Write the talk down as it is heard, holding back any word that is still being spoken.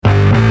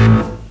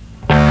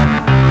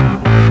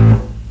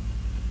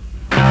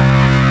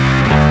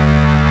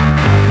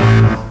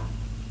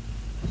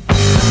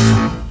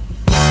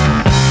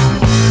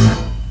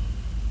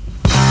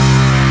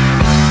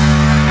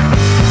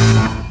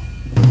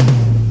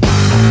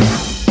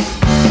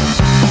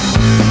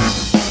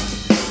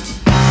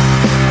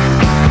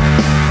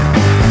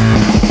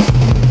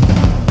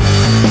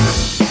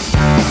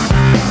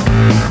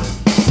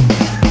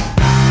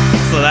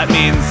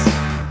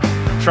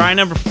Try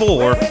number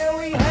 4 of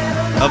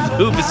the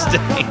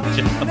Hoobastank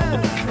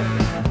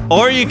joke.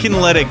 Or you can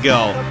let it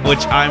go,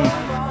 which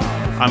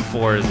I'm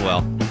for as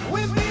well.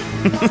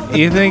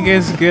 You think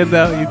it's good,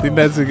 though? You think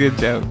that's a good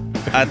joke?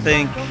 I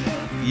think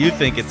you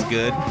think it's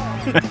good.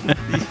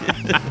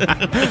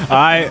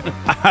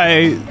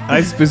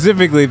 I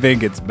specifically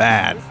think it's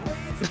bad.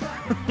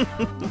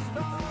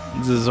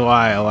 This is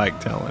why I like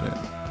telling it,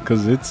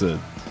 because it's a.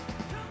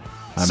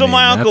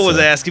 My uncle was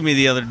asking me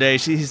the other day.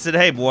 He said,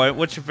 "Hey boy,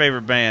 what's your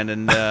favorite band?"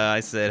 And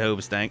I said,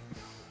 "Hoobastank."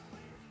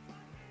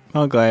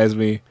 Uncle asked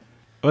me,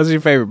 "What's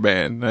your favorite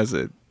band?" I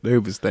said, "The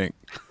Hoobastank."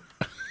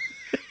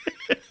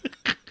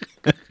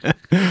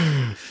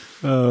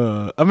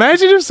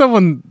 Imagine if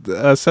someone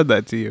said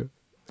that to you.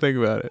 Think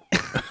about it.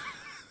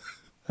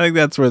 I think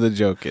that's where the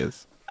joke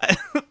is.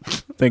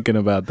 Thinking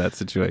about that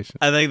situation.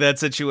 I think that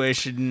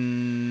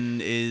situation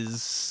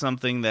is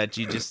something that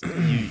you just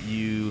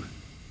you.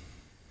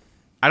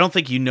 I don't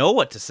think you know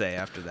what to say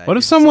after that. What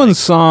if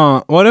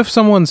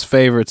someone's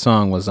favorite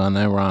song was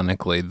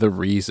unironically "The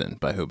Reason"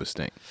 by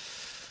Hoobastank?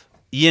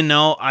 You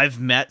know, I've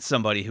met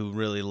somebody who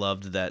really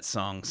loved that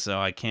song, so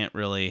I can't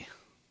really.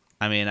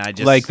 I mean, I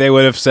just like they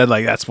would have said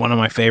like that's one of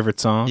my favorite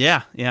songs.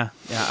 Yeah.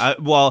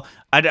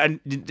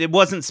 It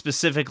wasn't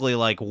specifically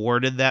like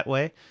worded that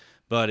way,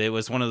 but it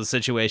was one of the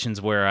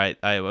situations where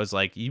I was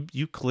like,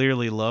 you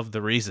clearly love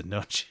The Reason,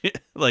 don't you?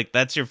 Like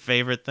that's your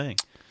favorite thing.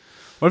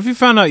 What if you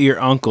found out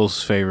your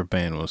uncle's favorite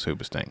band was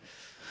Hoobastank?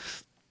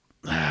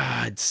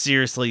 I'd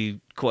seriously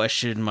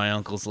question my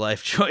uncle's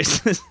life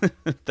choices.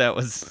 That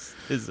was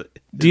his.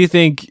 Do you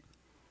think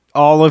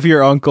all of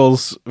your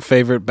uncle's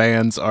favorite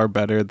bands are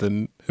better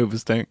than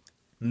Hoobastank?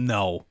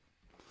 No.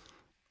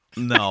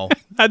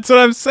 That's what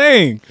I'm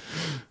saying.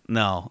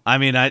 No. I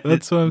mean,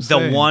 that's what I'm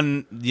saying. The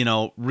one,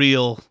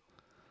 real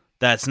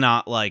that's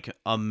not like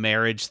a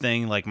marriage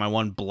thing, like my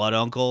one blood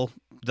uncle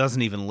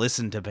doesn't even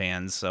listen to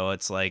bands, so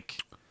it's like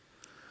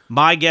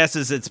my guess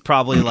is it's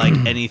probably like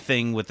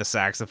anything with the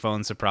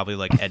saxophone, so probably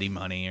like Eddie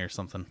Money or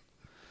something.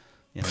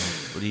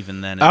 But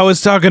even then I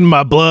was talking to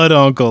my blood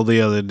uncle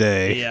the other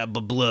day. Yeah,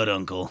 but blood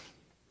uncle.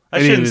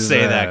 I shouldn't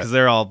say that because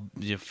they're all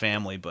your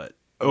family, but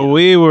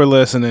we were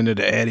listening to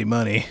the Eddie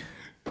Money,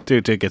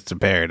 2 Tickets to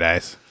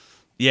Paradise.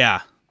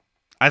 Yeah.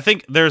 I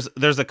think there's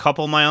a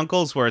couple of my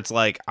uncles where it's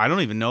like, I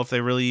don't even know if they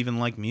really even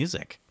like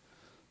music.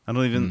 I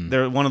don't even,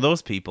 they're one of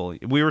those people.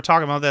 We were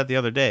talking about that the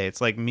other day.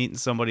 It's like meeting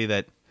somebody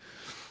that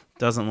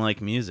doesn't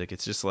like music.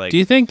 It's just like. Do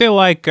you think they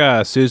like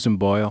Susan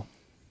Boyle?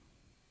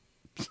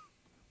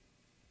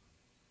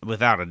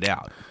 Without a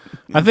doubt.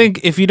 I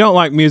think if you don't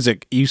like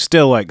music, you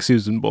still like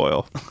Susan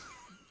Boyle.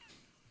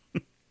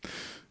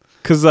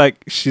 Because,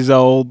 like, she's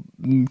old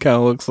and kind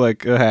of looks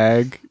like a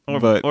hag,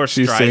 but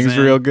she sings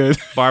real good.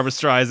 Barbra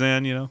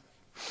Streisand,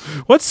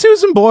 What's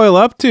Susan Boyle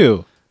up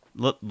to?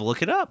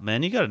 Look it up,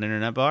 man. You got an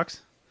internet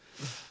box.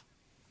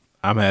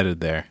 I'm headed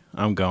there.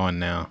 I'm going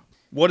now.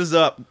 What is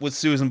up with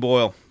Susan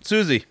Boyle?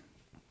 Susie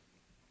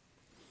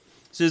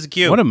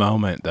Q. What a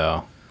moment,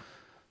 though.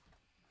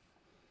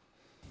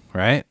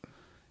 Right?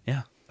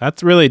 Yeah.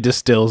 That really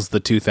distills the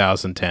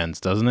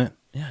 2010s, doesn't it?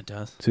 Yeah, it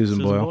does. Susan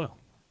Boyle.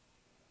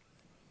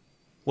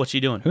 What's she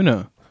doing?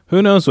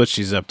 Who knows what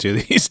she's up to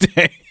these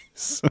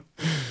days?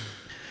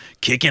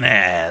 Kicking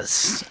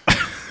ass.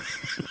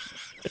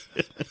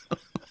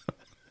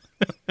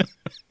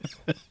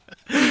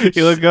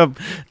 You look up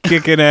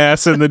 "kicking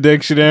ass" in the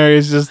dictionary,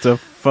 it's just a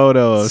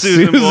photo of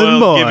Susan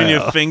Boyle giving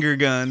you finger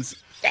guns.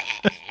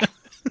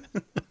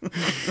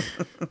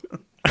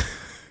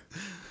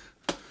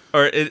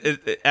 Or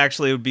it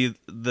actually would be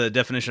the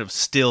definition of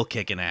still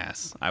kicking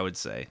ass, I would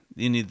say.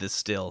 You need the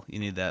still. You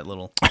need that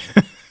little.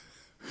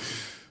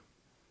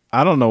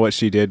 I don't know what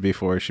she did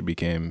before she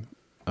became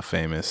a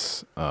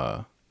famous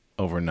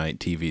overnight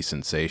TV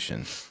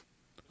sensation.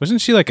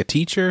 Wasn't she like a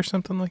teacher or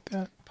something like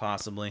that?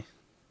 Possibly.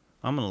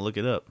 I'm going to look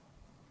it up.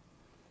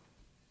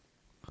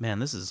 Man,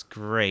 this is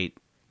great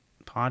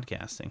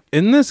podcasting.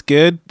 Isn't this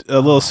good? A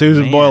little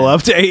Susan Boyle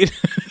update.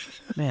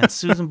 Man,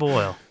 Susan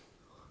Boyle.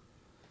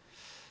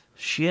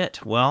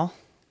 Shit, well.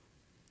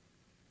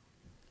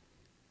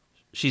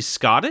 She's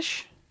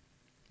Scottish?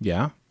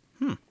 Yeah.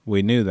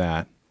 We knew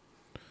that.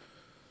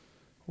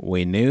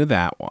 We knew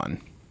that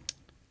one.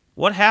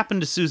 What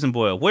happened to Susan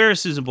Boyle? Where is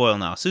Susan Boyle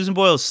now? Susan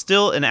Boyle is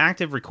still an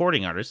active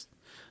recording artist.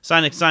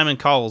 Signed to Simon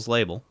Cowell's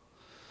label.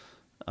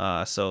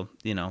 So,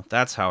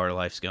 that's how her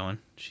life's going.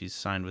 She's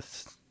signed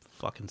with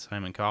fucking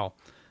Simon Cowell.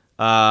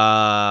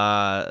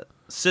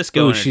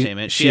 Cisco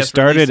Entertainment. She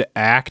started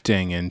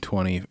acting in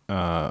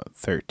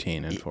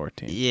 2013 and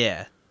 14.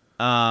 Yeah.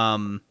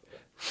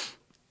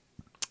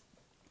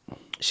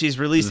 She's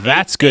released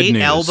eight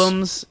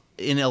albums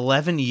in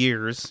 11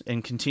 years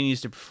and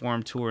continues to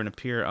perform, tour, and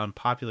appear on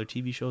popular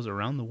TV shows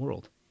around the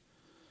world.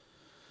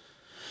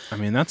 I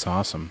mean, that's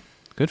awesome.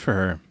 Good for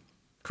her.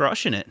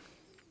 Crushing it.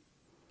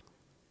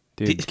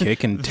 Dude,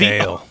 kicking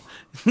tail.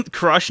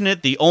 Crushing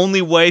it the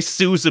only way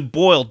Susan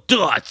Boyle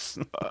does.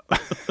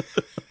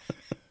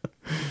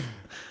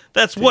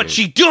 That's what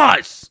she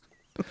does.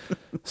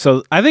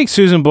 So I think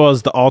Susan Boyle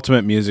is the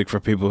ultimate music for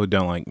people who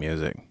don't like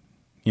music.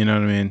 You know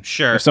what I mean?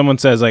 Sure. If someone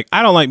says like,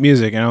 I don't like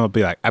music, and I'll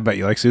be like, I bet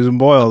you like Susan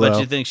Boyle, But though.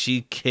 you think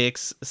she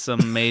kicks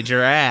some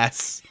major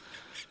ass?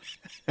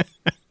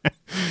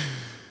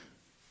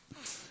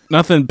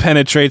 Nothing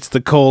penetrates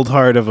the cold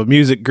heart of a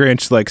music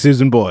Grinch like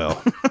Susan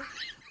Boyle.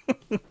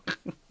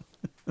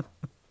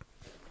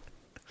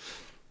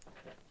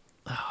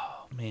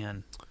 Oh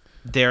man,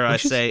 dare I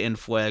say, in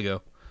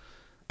fuego.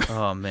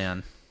 Oh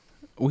man.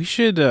 We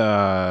should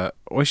talk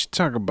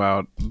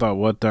about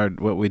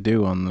what we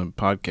do on the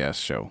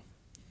podcast show.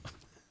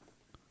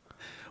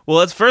 Well,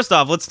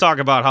 let's talk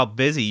about how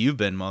busy you've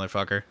been,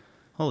 motherfucker.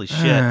 Holy shit.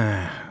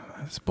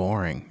 That's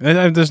boring.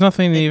 There's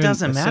nothing It even.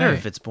 doesn't to matter say.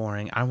 if it's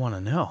boring. I want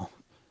to know.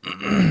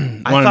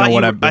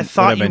 I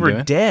thought you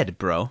were dead,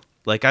 bro.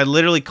 Like, I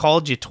literally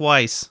called you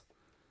twice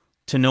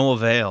to no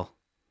avail.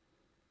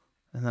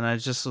 And then I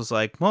just was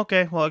like, well,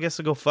 okay, well, I guess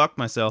I'll go fuck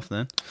myself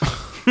then.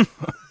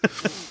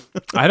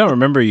 I don't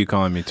remember you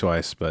calling me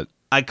twice, but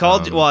I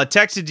called you. Well, I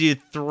texted you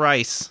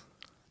thrice,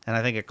 and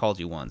I think I called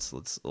you once.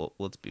 Let's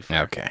be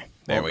fair. okay.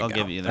 There we I'll go.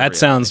 give you the that reality.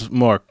 sounds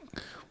more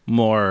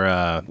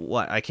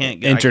What? I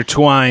can't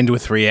intertwined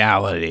with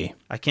reality.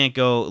 I can't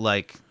go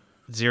like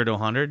 0 to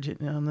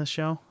 100 on this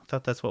show. I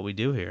thought that's what we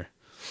do here.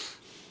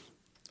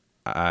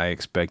 I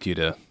expect you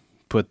to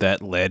put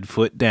that lead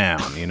foot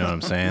down. You know what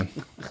I'm saying?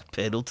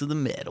 Pedal to the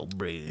metal,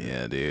 bro.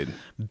 Yeah, dude.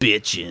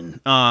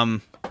 Bitchin'.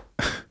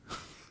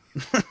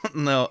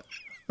 No.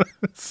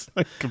 It's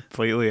like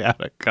completely out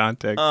of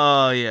context.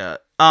 Oh yeah.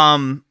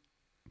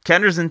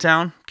 Kendra's in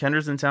town.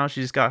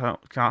 She just got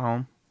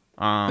home.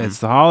 It's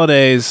the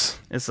holidays.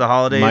 It's the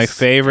holidays. My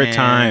favorite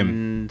time.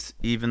 And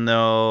even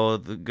though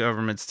the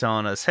government's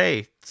telling us,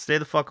 hey, stay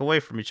the fuck away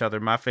from each other,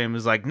 my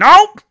family's like,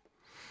 nope,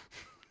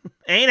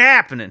 ain't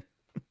happening.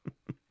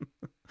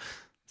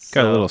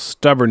 Got a little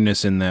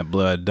stubbornness in that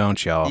blood,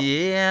 don't y'all?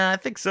 Yeah, I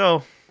think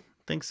so.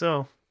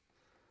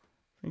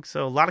 A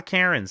lot of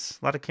Karens.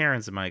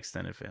 In my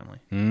extended family.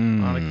 A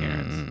lot of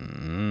Karens.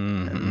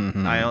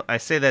 And I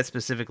say that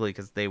specifically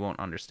because they won't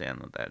understand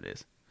what that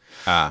is.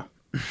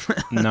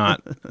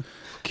 Not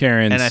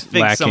Karen's And I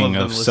think some lacking of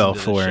them of listen to the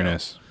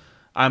self-awareness.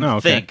 I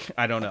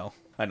don't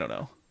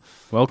know.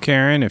 Well,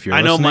 Karen, if you're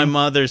I know listening, my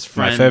mother's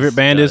friend. my favorite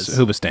band is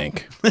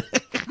Hoobastank.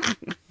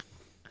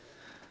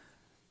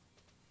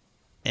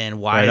 And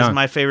why Right is on.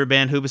 my favorite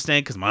band Hoobastank?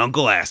 Because my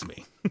uncle asked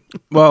me.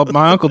 Well,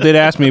 my uncle did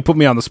ask me, he put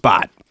me on the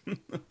spot.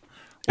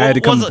 I had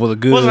to come up with a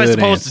good What was I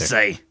supposed answer. to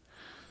say?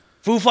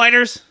 Foo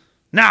Fighters?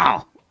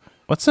 No.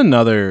 What's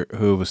another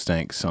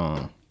Hoobastank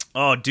song?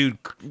 Oh, dude,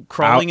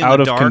 Crawling in Out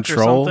the of Dark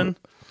Control? or something?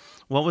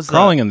 What was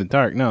Crawling in the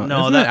Dark. No,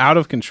 No, isn't that- it Out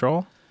of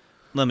Control?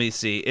 Let me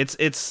see.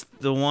 It's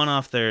the one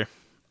off there.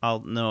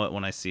 I'll know it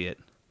when I see it.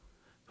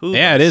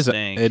 Yeah, it is.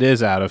 Hoobastank. It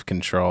is Out of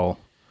Control.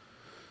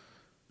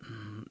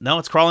 No,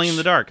 it's Crawling in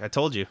the Dark. I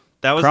told you.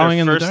 That was Crawling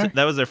their in the first. Dark?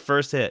 That was their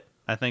first hit.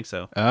 I think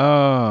so.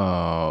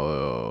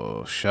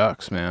 Oh,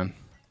 shucks, man.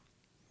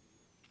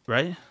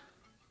 Right?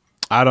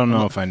 I don't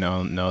know if I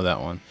know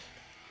that one.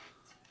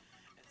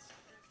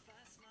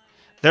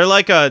 They're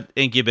like a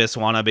Incubus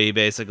wannabe,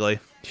 basically.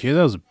 Hear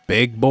those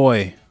big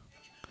boy.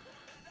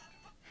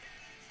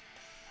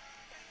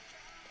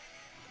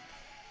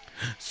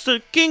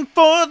 Searching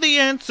for the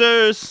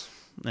answers.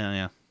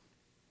 Yeah.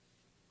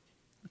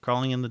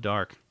 Crawling in the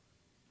Dark.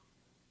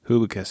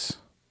 Hoobicus.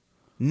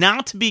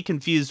 Not to be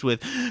confused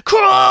with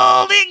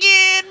Crawling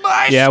in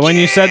My Yeah, when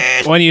you Skin.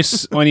 said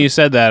when you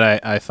said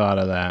that, I thought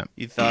of that.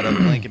 You thought of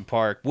Linkin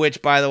Park,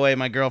 which, by the way,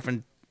 my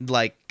girlfriend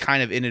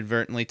kind of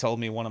inadvertently told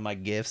me one of my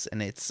gifts,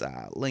 and it's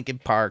Linkin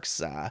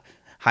Park's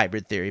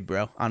Hybrid Theory,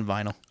 bro, on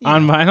vinyl.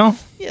 On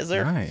vinyl? Yes,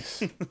 sir.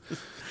 Nice.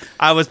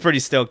 I was pretty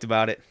stoked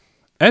about it.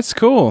 That's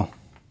cool.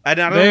 I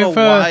don't They've,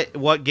 know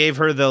what gave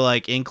her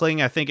the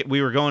inkling. I think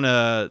we were going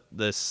to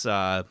this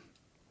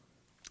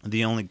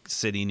the only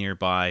city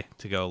nearby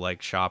to go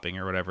shopping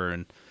or whatever,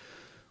 and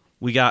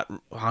we got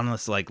on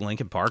this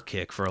Linkin Park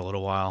kick for a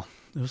little while.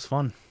 It was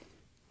fun.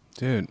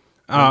 Dude.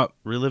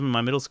 Reliving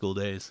my middle school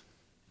days.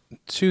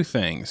 Two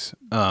things.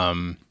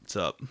 What's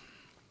up?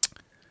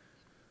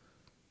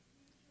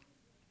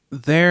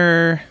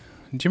 Do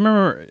you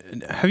remember,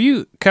 have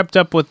you kept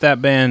up with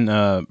that band,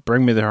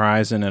 Bring Me the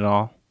Horizon at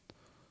all?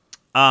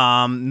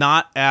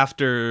 Not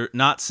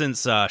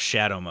since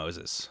Shadow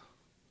Moses.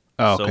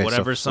 Oh, So okay.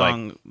 whatever it's like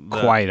song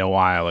quite a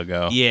while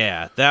ago.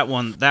 Yeah, that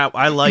one. That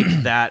I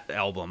liked that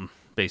album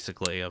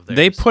basically of theirs.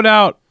 They put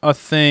out a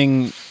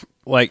thing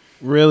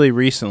really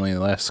recently, the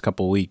last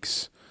couple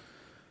weeks.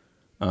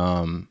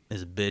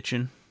 is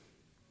bitching.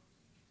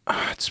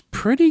 It's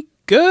pretty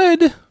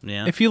good.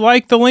 Yeah, If you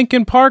like the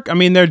Linkin Park, I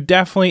mean, they're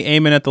definitely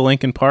aiming at the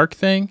Linkin Park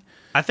thing.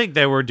 I think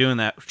they were doing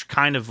that,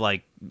 kind of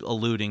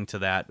alluding to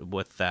that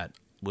with that.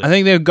 I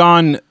think they've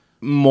gone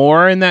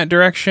more in that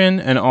direction,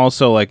 and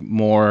also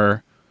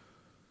more,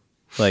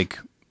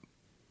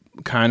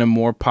 kind of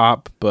more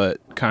pop, but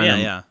kind of.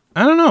 Yeah.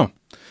 I don't know.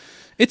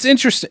 It's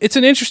interesting. It's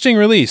an interesting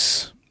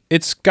release.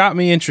 It's got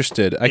me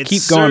interested. I It's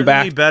keep going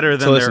back. certainly better to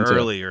than their listen to it.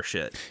 earlier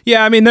shit.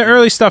 Yeah, I mean, the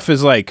early stuff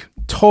is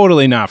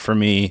totally not for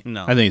me.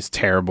 No. I think it's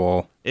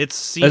terrible. It's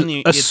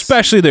seen,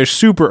 Especially their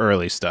super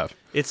early stuff.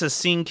 it's a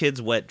seen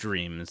kids' wet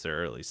dream. Is their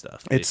early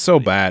stuff. It's so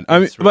basically. bad. I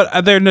mean, It's really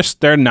but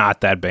they're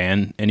not that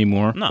band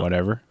anymore. No.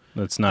 Whatever.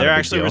 That's not. they're a big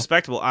actually deal.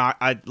 respectable.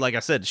 I like I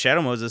said,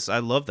 Shadow Moses. I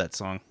love that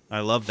song. I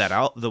love that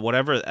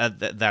whatever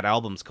that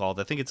album's called.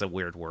 I think it's a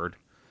weird word,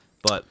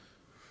 but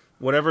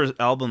whatever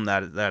album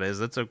that is,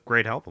 that's a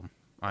great album.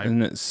 I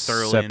Isn't it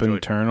thoroughly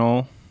enjoyed.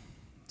 Sempiternal?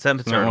 Isn't that what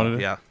it Sempiternal,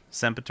 is? yeah,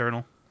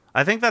 Sempiternal.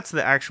 I think that's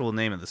the actual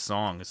name of the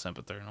song. Is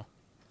Sempiternal.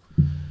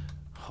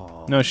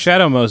 Oh, No,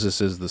 Shadow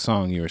Moses is the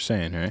song you were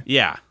saying, right?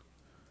 yeah.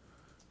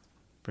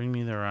 Bring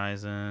Me the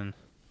Horizon.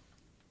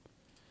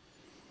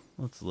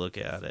 Let's look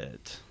at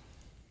it.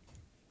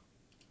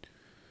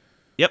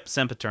 Yep,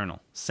 Sempiternal.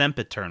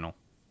 Sempiternal.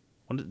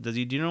 Do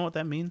you know what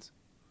that means?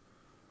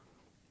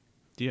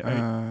 Do you,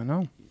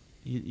 No.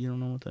 you don't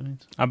know what that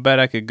means? I bet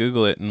I could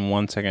Google it in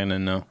 1 second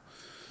and know.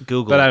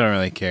 Google. But it. I don't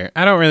really care.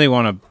 I don't really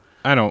want to.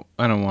 I don't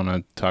want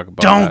to talk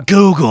about. Don't that.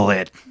 Google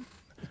it.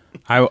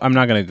 I'm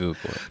not gonna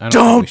Google it.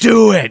 Don't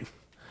do it.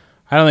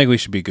 I don't think we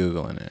should be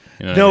Googling it.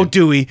 You know what I No, mean?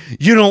 Dewey,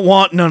 you don't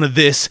want none of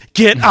this.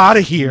 Get out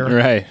of here.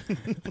 Right.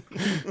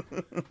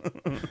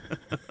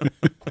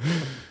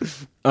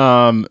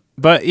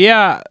 But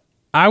yeah,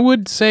 I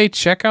would say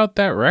check out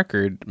that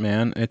record,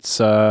 man. It's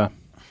I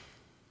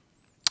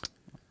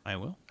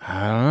will.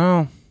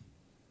 I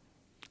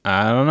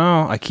don't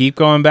know. I keep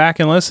going back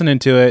and listening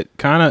to it.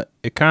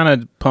 It kind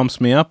of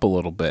pumps me up a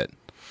little bit.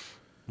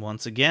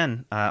 Once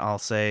again, I'll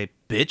say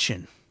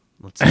bitchin'.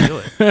 Let's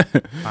do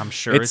it. I'm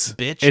sure it's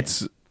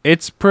bitchin'.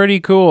 It's pretty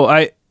cool.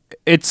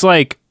 It's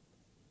like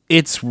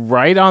it's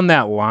right on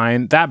that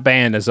line. That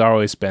band has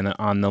always been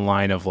on the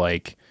line of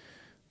like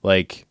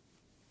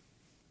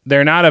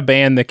they're not a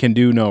band that can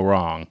do no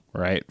wrong,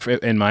 right?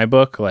 In my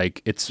book,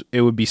 like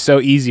it would be so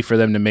easy for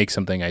them to make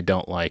something I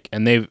don't like,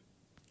 and they've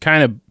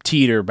kind of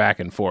teeter back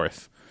and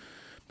forth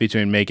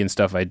between making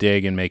stuff I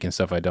dig and making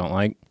stuff I don't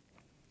like.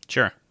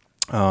 Sure.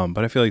 But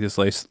I feel like this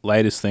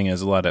latest thing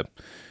has a lot of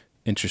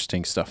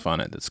interesting stuff on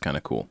it that's kind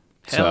of cool.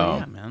 Hell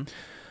yeah, man.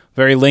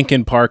 Very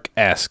Linkin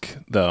Park-esque,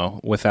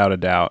 though, without a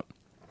doubt.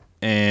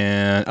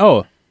 And,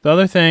 the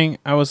other thing,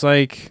 I was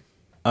like,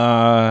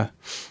 dude,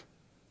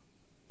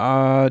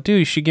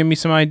 you should give me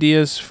some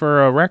ideas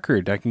for a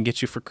record I can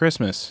get you for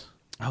Christmas.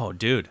 Oh,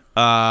 dude.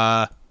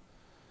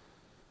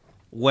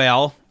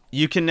 Well,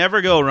 you can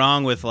never go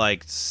wrong with,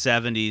 like,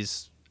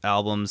 70s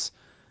albums.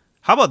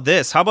 How about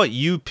this? How about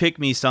you pick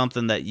me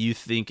something that you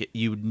think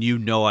you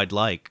know I'd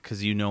like,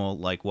 because you know,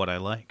 like, what I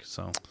like.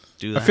 So,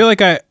 do that. I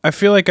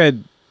feel like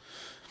I'd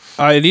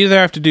either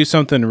have to do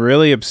something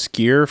really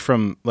obscure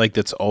from like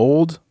that's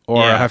old,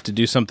 or I have to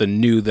do something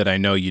new that I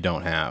know you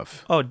don't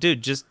have. Oh,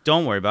 dude, just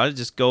don't worry about it.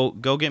 Just go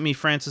get me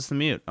Francis the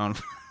Mute on.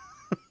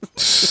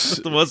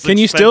 The most Can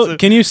you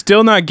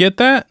still not get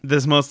that?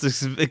 This most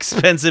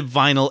expensive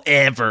vinyl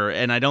ever,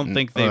 and I don't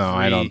think they've.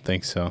 I don't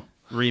think so.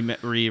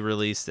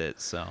 Re-released it,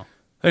 so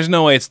There's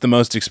no way it's the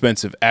most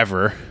expensive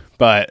ever,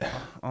 but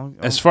I'll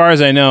as far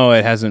as I know,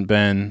 it hasn't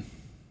been.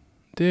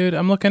 Dude,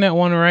 I'm looking at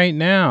one right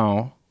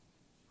now.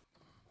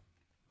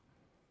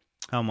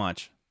 How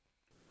much?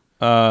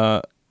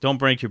 Don't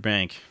break your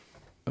bank.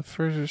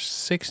 For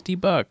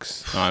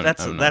 $60. No,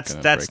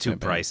 That's too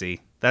pricey.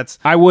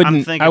 I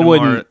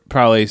wouldn't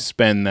probably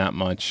spend that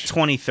much.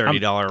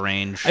 $20-$30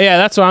 range. Yeah,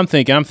 that's what I'm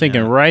thinking. I'm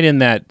thinking right in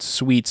that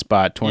sweet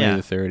spot, 20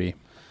 to 30.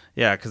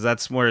 Yeah, because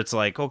that's where it's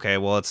like, okay,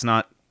 well, it's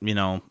not,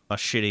 a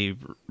shitty,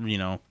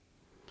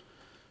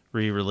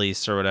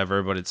 re-release or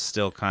whatever, but it's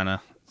still kind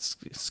of,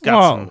 it's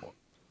got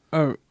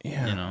some,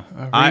 yeah.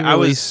 A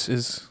re-release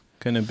is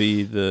going to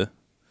be the...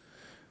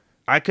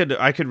 I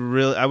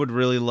would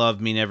really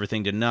love Mean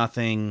Everything to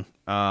Nothing.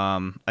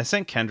 I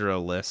sent Kendra a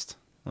list.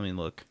 Let me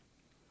look.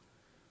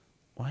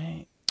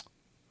 Why?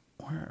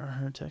 Where are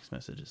her text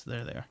messages?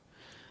 There they are.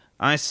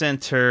 I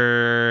sent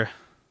her.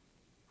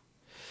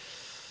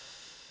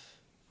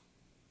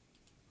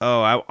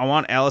 Oh, I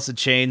want Alice in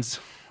Chains,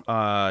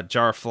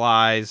 Jar of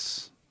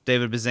Flies,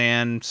 David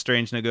Bazan,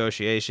 Strange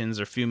Negotiations,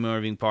 or Few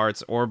Moving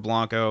Parts, or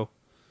Blanco.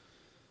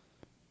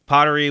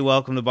 Pottery,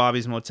 Welcome to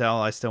Bobby's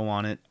Motel, I still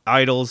want it.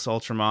 Idols,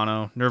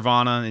 Ultramono,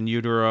 Nirvana, In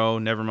Utero,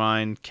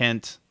 Nevermind,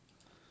 Kent,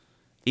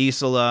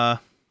 Isola.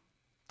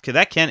 Okay,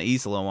 that Kent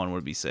Isola one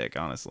would be sick,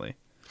 honestly.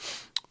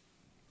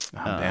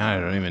 Oh, man,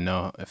 I don't even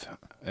know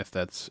if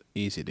that's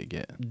easy to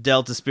get.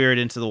 Delta Spirit,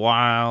 Into the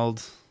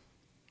Wild,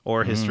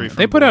 or History from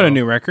They put out a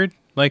new record,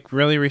 like,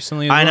 really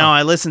recently as I well. know,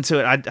 I listened to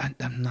it.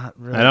 I'm not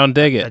really... I don't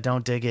dig it. I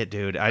don't dig it,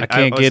 dude. I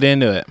can't get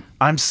into it.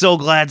 I'm so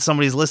glad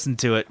somebody's listened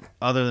to it,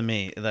 other than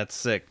me. That's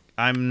sick.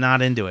 I'm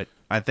not into it.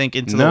 I think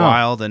Into the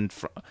Wild and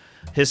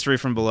History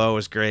from Below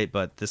is great,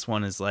 but this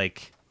one is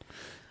like...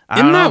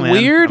 Isn't that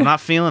weird? I'm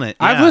not feeling it.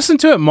 I've listened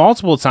to it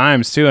multiple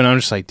times, too, and I'm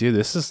just like, dude,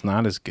 this is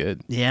not as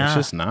good. Yeah. It's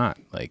just not,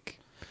 like,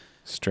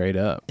 straight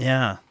up.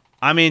 Yeah.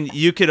 I mean,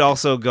 you could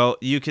also go...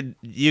 You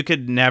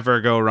could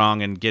never go wrong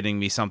in getting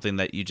me something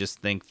that you just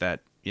think that,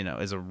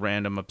 is a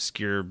random,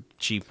 obscure,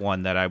 cheap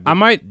one that I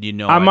might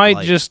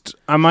just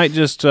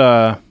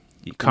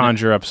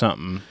conjure up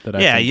something that I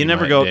think you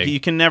never might go. dig. You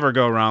can never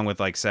go wrong with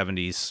like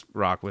 70s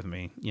rock with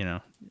me.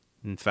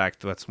 In fact,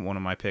 that's one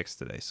of my picks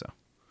today. So,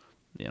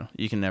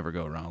 you can never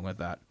go wrong with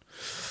that.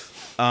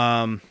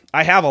 I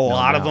have a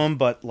lot of doubt. them,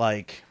 but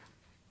like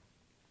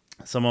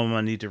some of them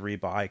I need to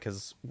rebuy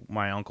because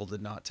my uncle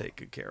did not take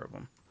good care of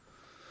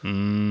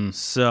them.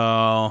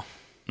 So,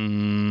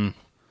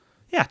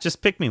 yeah,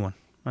 just pick me one.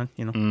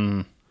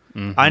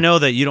 I know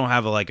that you don't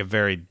have a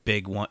very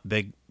big one,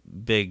 big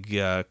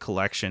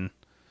collection.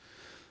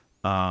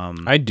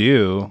 I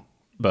do,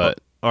 but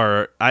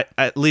or I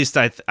at least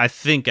I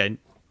think I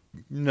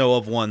know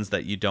of ones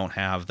that you don't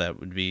have that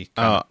would be.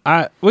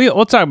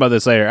 We'll talk about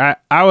this later.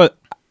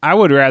 I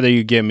would rather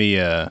you give me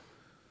a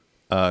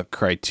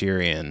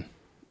Criterion.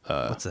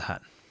 What's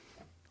that?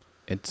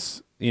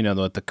 It's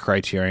what the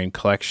Criterion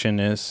Collection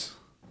is.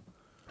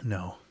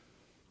 No.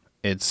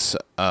 It's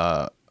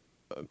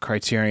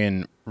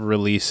Criterion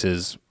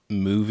releases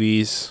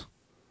movies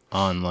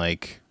on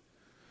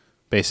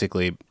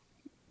basically.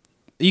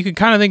 You can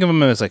kind of think of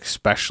them as like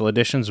special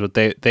editions, but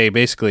they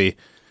basically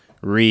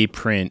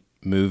reprint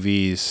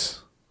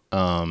movies,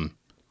 and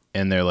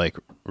they're like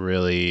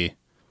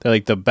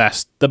the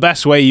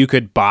best way you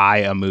could buy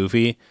a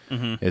movie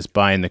is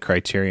buying the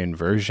Criterion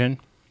version.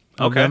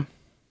 Okay.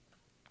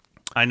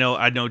 I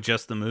know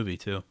just the movie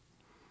too.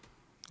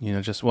 You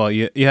have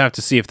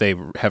to see if they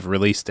have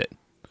released it.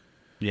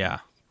 Yeah.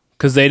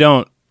 Because they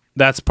don't.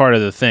 That's part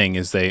of the thing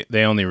is they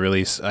only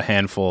release a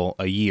handful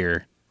a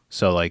year.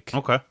 So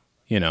Okay.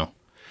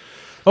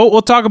 Oh,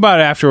 we'll talk about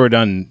it after we're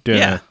done doing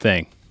the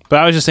thing. But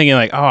I was just thinking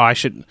I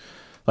should,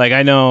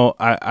 I know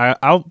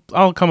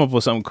I'll come up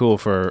with something cool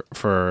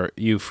for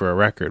you for a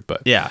record.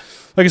 But yeah,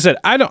 like I said,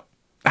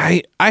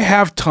 I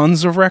have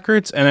tons of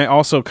records, and I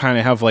also kind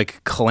of have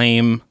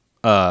claim.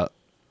 I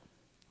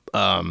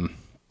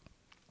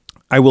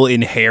will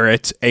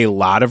inherit a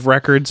lot of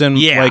records and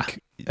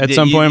at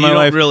some point in my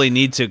life. You don't really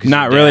need to. 'Cause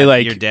not your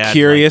really your dad,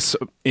 curious.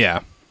 Yeah.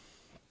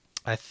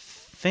 I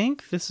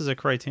think this is a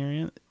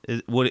Criterion.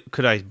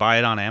 Could I buy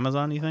it on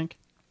Amazon, you think?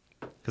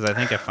 Because I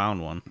think I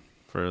found one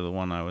for the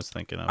one I was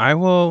thinking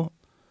of.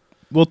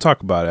 We'll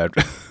talk about it.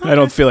 Okay. I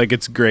don't feel like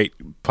it's great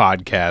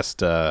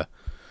podcast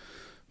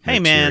hey,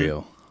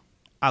 material. Man,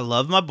 I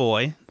love my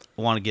boy.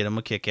 I want to get him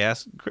a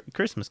kick-ass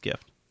Christmas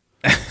gift.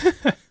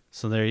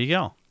 So there you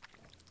go.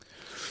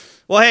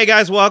 Well, hey,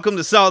 guys, welcome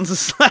to Sultans of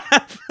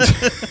Slap.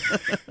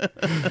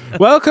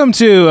 Welcome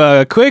to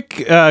a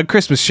quick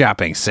Christmas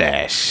shopping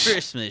sesh.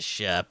 Christmas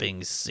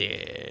shopping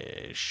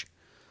sesh.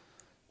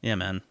 Yeah,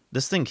 man.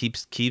 This thing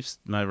keeps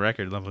my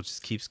record level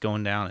just keeps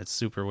going down. It's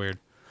super weird.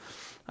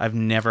 I've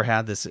never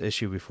had this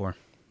issue before.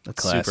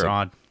 That's Classic. super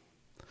odd.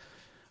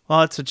 Well,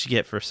 that's what you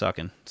get for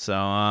sucking.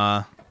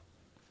 So,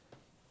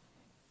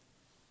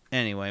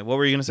 anyway, what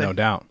were you going to say? No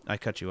doubt. I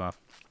cut you off.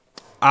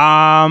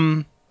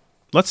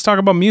 Let's talk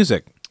about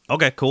music.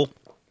 Okay, cool.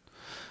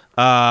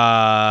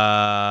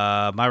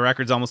 My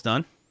record's almost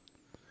done.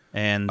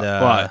 And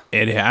well,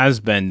 it has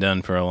been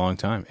done for a long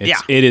time. Yeah.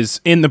 It is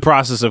in the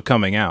process of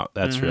coming out.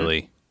 That's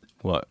really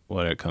what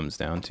it comes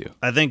down to.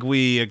 I think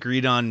we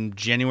agreed on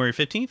January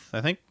 15th,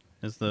 I think,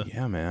 is the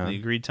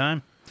agreed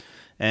time.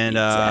 And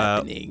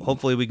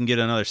hopefully we can get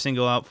another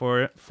single out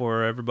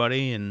for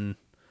everybody, and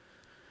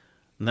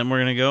then we're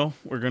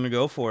gonna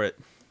go for it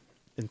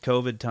in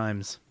COVID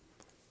times.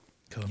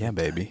 Yeah,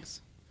 baby.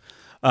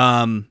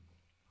 Times.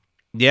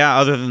 Yeah,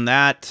 other than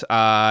that,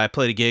 I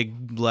played a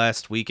gig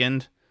last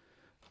weekend.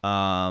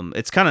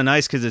 It's kind of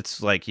nice because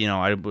it's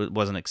I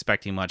wasn't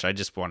expecting much. I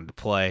just wanted to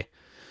play.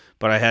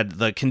 But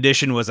the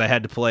condition was I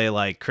had to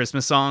play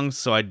Christmas songs.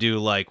 So I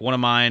do one of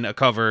mine, a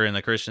cover,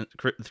 and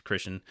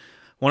Christian.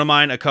 One of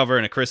mine, a cover,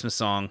 and a Christmas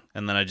song.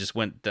 And then I just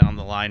went down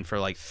the line for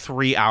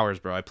 3 hours,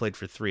 bro. I played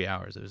for 3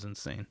 hours. It was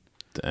insane.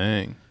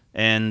 Dang.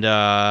 And,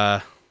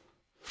 yeah,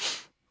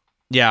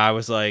 I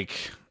was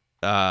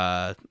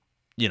I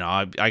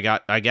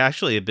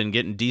actually have been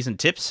getting decent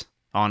tips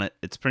on it.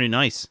 It's pretty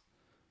nice.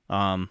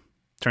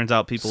 Turns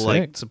out people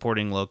like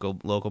supporting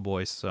local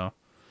boys. So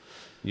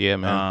yeah,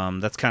 man.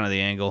 that's kind of the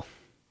angle.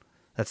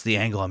 That's the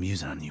angle I'm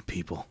using on you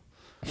people.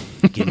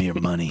 Give me your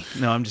money.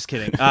 No, I'm just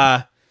kidding.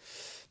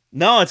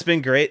 No, it's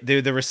been great,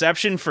 dude. The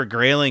reception for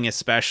Grayling,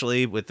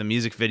 especially with the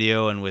music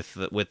video and with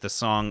the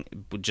song,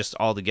 just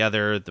all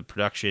together, the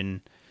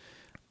production,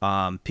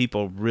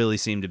 people really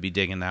seem to be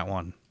digging that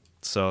one.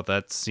 So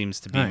that seems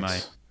to be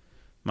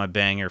my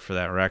banger for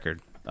that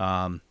record.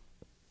 Other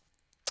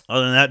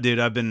than that, dude,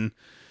 I've been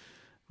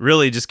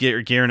really just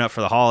gearing up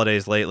for the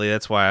holidays lately.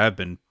 That's why I've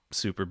been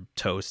super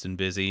toast and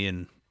busy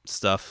and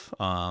stuff.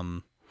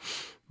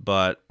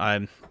 But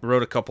I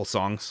wrote a couple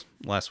songs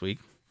last week,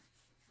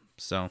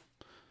 so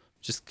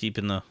just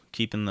keeping the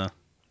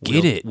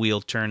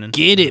wheel turning.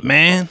 Get it,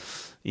 man.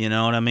 You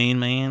know what I mean,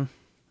 man?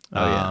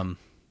 Oh, yeah.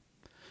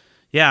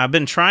 Yeah, I've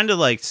been trying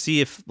to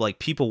see if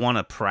people want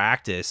to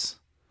practice,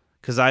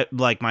 because I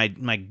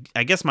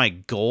I guess my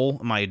goal,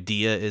 my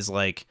idea is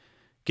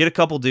get a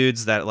couple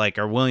dudes that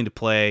are willing to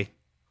play,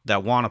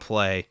 that want to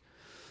play,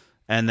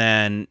 and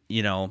then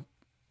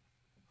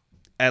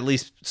at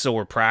least so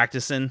we're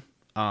practicing.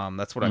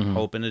 That's what I'm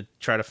hoping to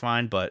try to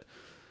find. But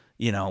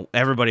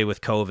everybody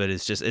with COVID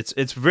is just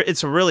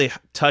it's a really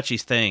touchy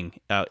thing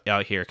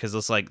out here, because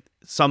it's like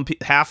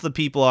half the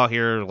people out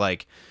here are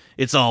like,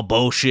 it's all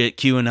bullshit,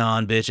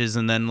 QAnon bitches,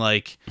 and then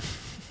like.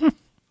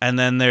 And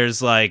then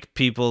there's like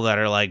people that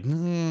are like,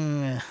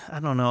 I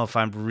don't know if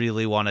I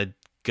really want to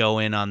go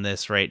in on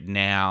this right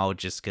now,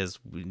 just because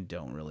we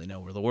don't really know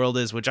where the world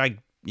is, which I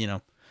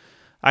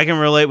can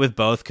relate with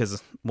both,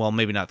 because, well,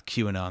 maybe not the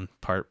QAnon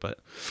part, but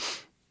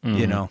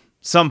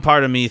some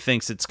part of me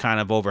thinks it's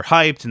kind of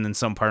overhyped, and then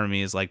some part of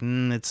me is like,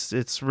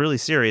 it's really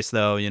serious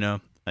though.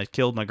 I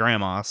killed my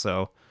grandma,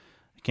 so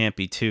it can't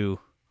be too.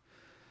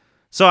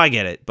 So I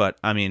get it, but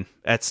I mean,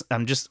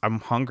 I'm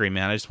hungry,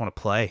 man. I just want to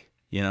play.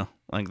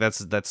 Like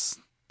that's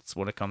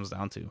what it comes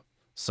down to.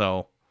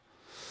 So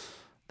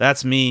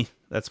that's me.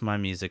 That's my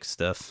music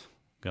stuff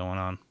going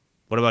on.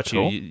 What about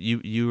cool.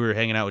 you? You were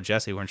hanging out with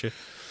Jesse, weren't you?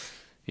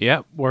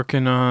 Yep,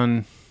 working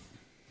on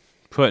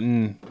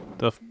putting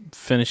the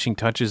finishing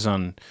touches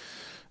on,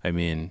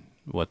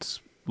 what's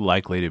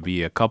likely to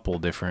be a couple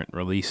different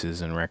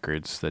releases and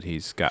records that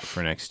he's got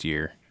for next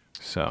year.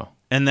 So,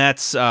 and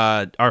that's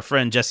our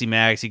friend Jesse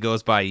Maggs. He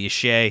goes by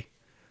Yeshay.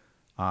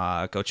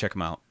 Go check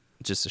him out.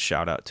 Just a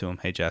shout out to him.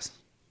 Hey, Jess.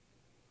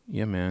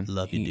 Yeah, man.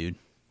 Love you, dude.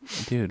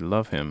 Dude,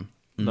 love him.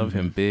 Love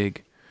him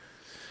big.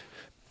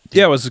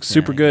 Yeah, it was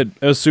super good.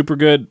 It was super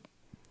good.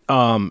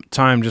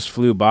 Time just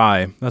flew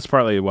by. That's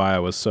partly why I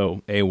was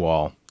so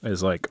AWOL.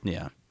 Is like,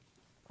 yeah,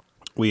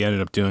 we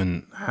ended up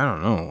doing, I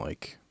don't know,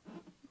 it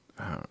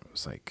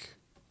was like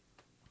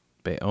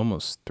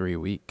almost 3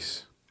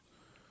 weeks.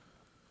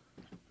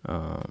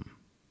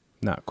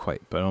 Not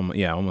quite, but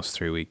almost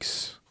 3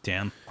 weeks.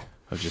 Damn.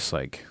 Of just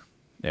like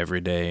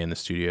every day in the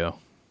studio.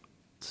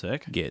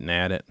 Sick. Getting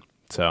at it.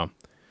 So,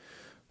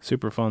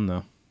 super fun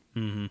though.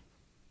 Mm-hmm.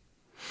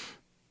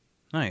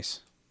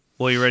 Nice.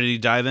 Well, you ready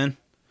to dive in?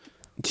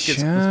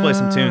 Let's play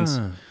some tunes.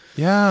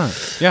 Yeah.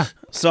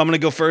 So I'm going to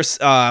go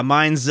first.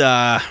 Mine's,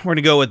 we're going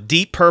to go with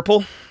Deep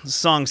Purple. The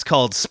song's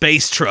called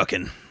Space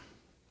Truckin'.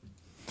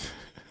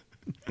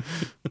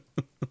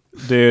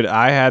 Dude,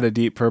 I had a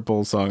Deep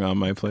Purple song on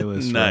my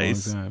playlist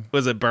nice. for a long time.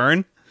 Was it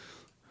Burn?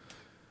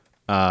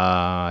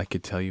 I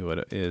could tell you what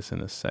it is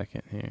in a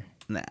second here.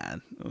 Nah.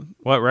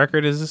 What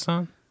record is this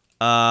on?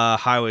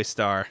 Highway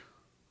Star.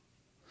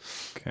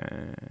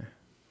 Okay.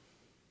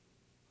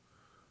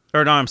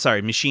 Or no, I'm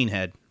sorry, Machine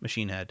Head.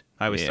 Machine Head.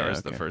 Highway Star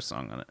is the okay. first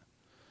song on it.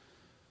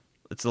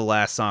 It's the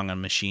last song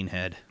on Machine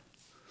Head.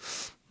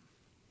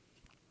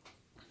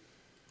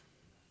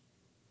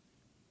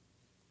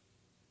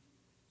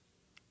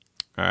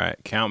 All right,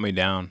 count me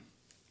down.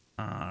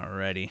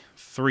 Alrighty.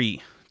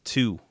 3,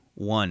 2,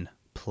 1,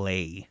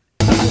 play.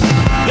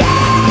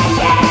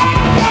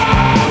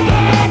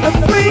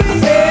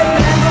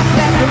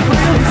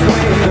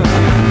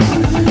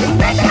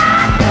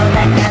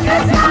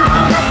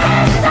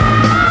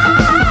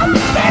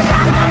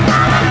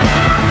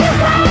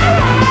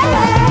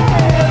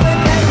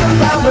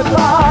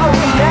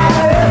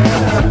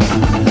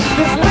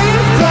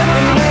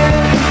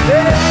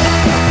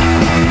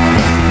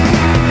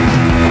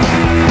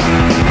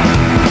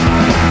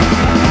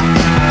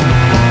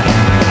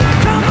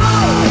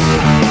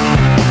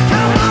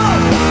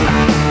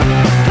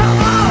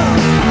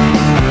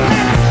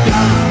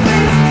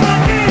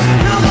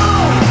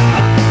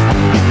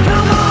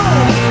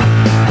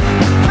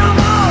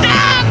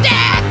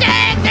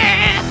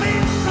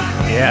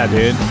 Yeah,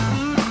 dude.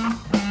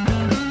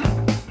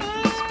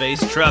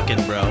 Space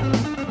trucking, bro.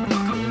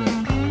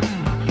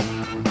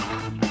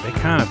 They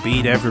kind of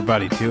beat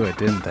everybody to it,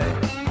 didn't they?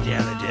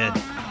 Yeah, they did.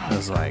 I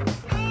was like,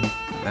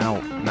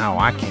 now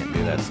I can't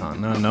do that song.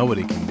 No,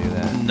 nobody can do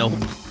that. Nope.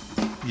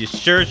 You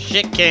sure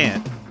shit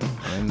can't.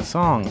 And the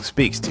song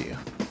speaks to you.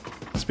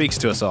 Speaks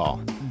to us all.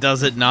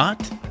 Does it not?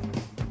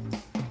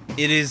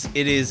 It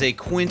is a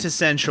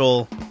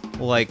quintessential,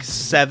 like,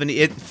 70.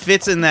 It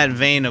fits in that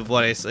vein of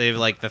what I say,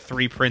 like the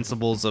 3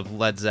 principles of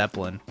Led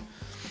Zeppelin.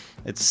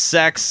 It's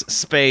sex,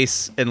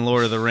 space, and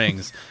Lord of the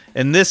Rings.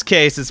 In this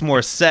case, it's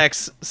more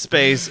sex,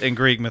 space, and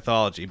Greek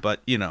mythology.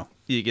 But, you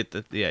get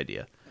the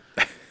idea.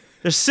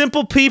 They're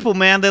simple people,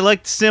 man. They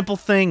like simple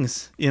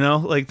things,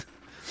 like...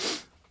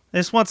 They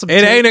just want some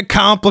It ain't a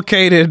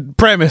complicated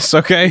premise,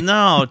 okay?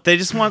 No, they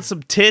just want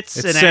some tits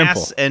It's and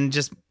simple. ass and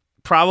just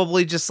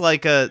probably just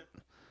like a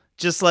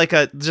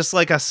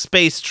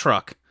space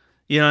truck.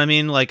 You know what I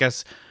mean?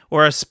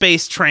 Or a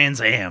space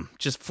Trans Am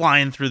just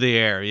flying through the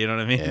air, you know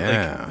what I mean?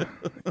 Yeah.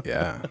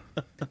 Yeah.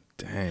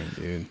 Dang,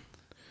 dude.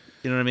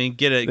 You know what I mean?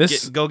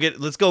 Let's go get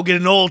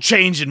an oil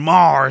change in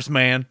Mars,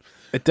 man.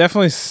 It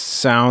definitely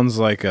sounds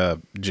like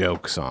a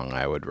joke song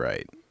I would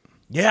write.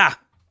 Yeah.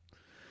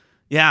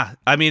 Yeah,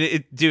 I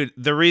mean, dude.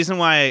 The reason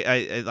why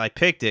I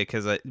picked it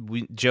because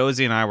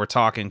Josie and I were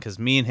talking because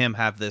me and him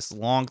have this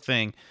long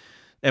thing,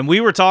 and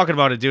we were talking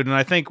about it, dude. And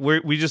I think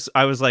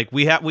I was like,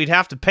 we'd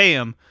have to pay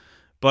him,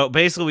 but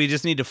basically we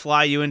just need to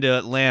fly you into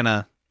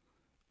Atlanta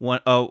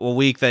a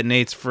week that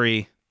Nate's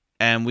free,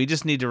 and we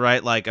just need to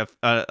write like an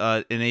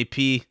AP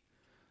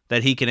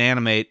that he can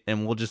animate,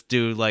 and we'll just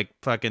do like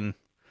fucking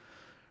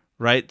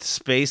right?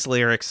 Space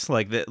lyrics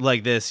like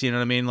this, you know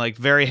what I mean? Like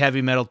very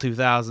heavy metal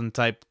 2000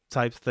 type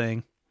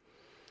thing.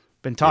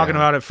 Been talking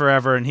about it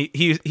forever, and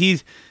he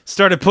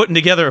started putting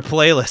together a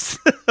playlist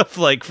of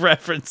like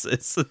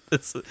references.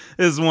 This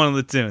is one of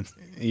the tunes.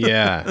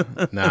 Yeah,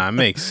 nah, it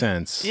makes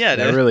sense. Yeah,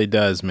 that really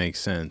does make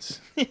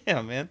sense.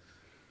 Yeah, man.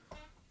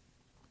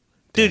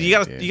 Dude, you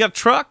got a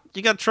truck?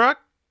 You got a truck?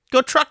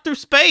 Go truck through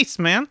space,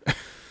 man.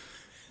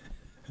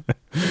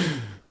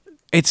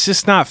 It's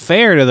just not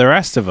fair to the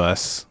rest of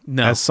us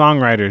No. as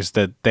songwriters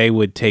that they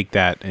would take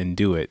that and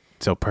do it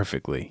so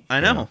perfectly. I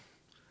know.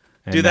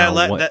 And Dude, now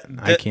that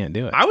I can't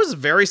do it. I was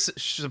very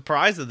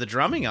surprised at the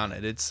drumming on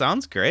it. It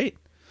sounds great.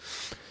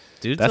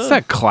 Dude, That's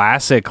that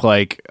classic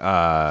like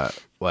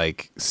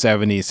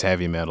 70s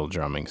heavy metal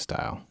drumming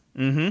style.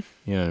 Mm-hmm.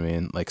 You know what I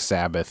mean? Like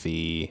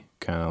Sabbath-y,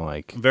 kind of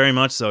like. Very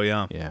much so,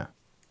 yeah. Yeah.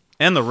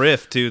 And the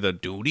riff too, the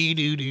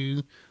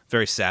doo-dee-doo-doo.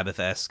 Very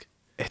Sabbath-esque.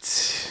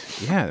 It's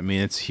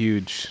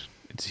huge.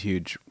 It's a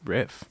huge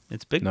riff.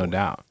 It's big no boy.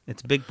 doubt.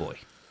 It's big boy.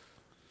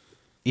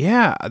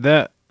 Yeah,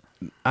 the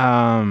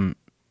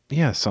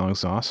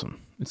song's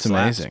awesome. It's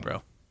Slaps, amazing,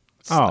 bro.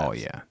 Oh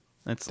yeah.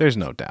 That's There's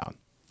no doubt.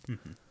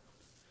 Mm-hmm.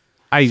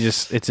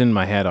 It's in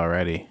my head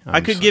already. I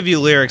could give you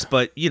lyrics,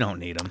 but you don't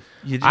need them.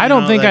 I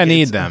don't think I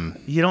need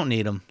them. You don't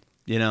need them.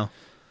 You know.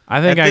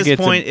 I think at I this get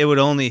point it would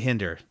only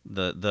hinder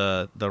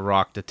the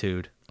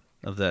rocktitude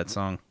of that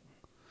song.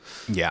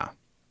 Yeah.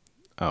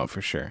 Oh,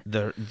 for sure.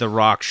 The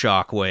rock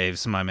shock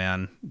waves, my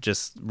man,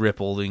 just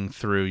rippling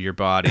through your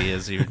body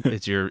as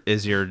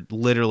you're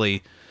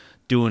literally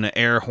doing an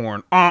air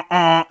horn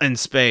in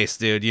space,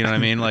 dude. You know what I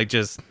mean? Like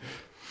just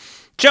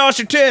show us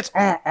your tits, you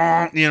know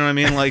what I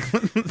mean? Like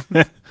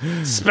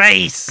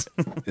space.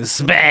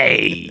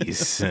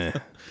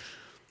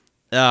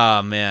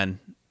 Oh man,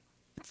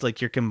 it's like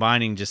you're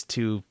combining just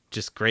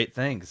great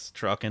things,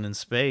 trucking and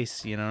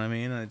space. You know what I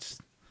mean?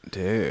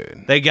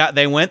 Dude,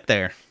 they went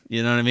there.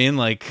 You know what I mean?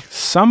 Like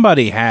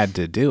somebody had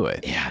to do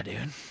it. Yeah,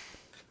 dude.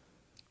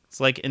 It's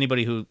like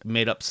anybody who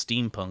made up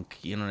steampunk.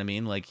 You know what I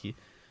mean? Like you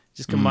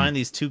just combine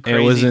these two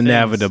crazy. It was things.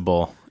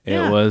 inevitable.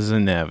 Yeah. It was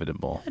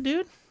inevitable. Yeah,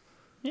 dude.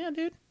 Yeah,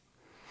 dude.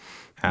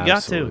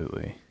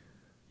 Absolutely.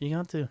 You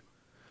got to.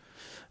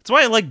 That's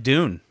why I like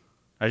Dune.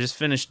 I just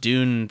finished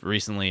Dune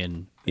recently,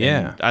 and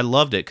I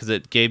loved it because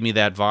it gave me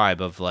that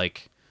vibe of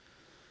like,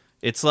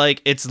 it's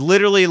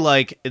literally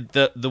like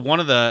the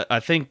one of the I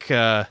think.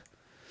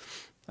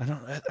 I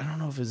don't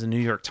know if it was the New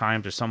York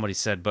Times or somebody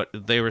said, but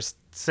they were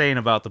saying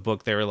about the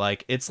book, they were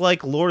like, it's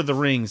like Lord of the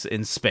Rings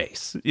in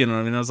space. You know what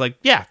I mean? I was like,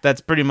 yeah, that's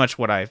pretty much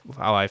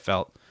how I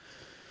felt.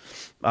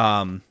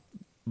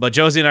 But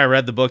Josie and I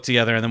read the book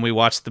together, and then we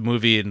watched the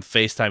movie and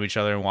FaceTime each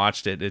other and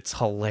watched it. It's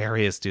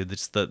hilarious, dude.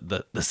 It's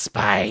the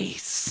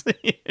spice.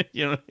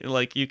 You know,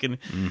 like you can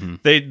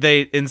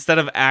they instead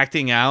of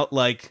acting out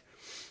like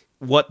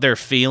what they're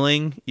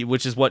feeling,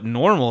 which is what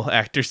normal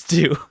actors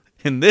do.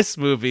 In this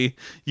movie,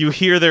 you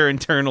hear their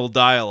internal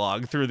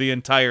dialogue through the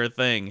entire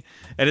thing,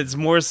 and it's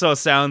more so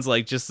sounds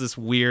like just this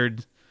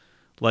weird,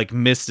 like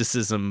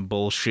mysticism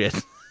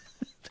bullshit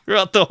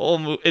throughout the whole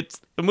movie.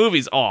 The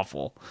movie's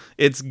awful.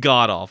 It's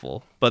god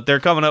awful, but they're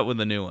coming up with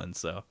a new one.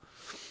 So,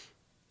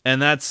 and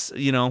that's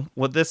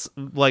what this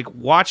like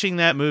watching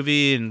that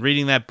movie and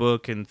reading that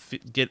book and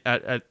get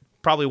at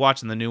probably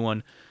watching the new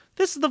one.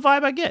 This is the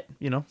vibe I get.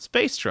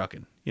 Space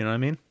trucking. You know what I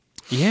mean?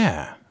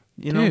 Yeah,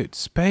 dude,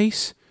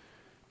 space.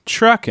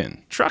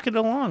 Trucking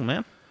along,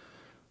 man.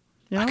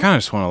 I kind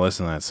of just want to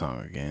listen to that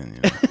song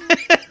again.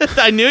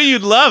 I knew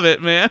you'd love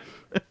it, man.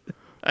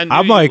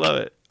 I'm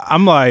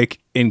like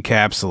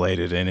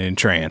encapsulated and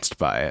entranced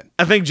by it.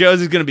 I think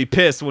Josie's gonna be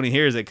pissed when he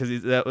hears it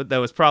because that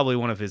was probably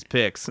one of his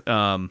picks.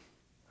 But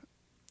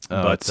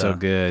it's so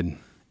good.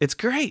 It's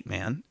great,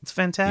 man. It's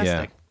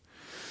fantastic. Yeah.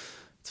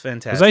 It's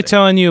fantastic. Was I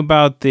telling you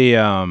about the?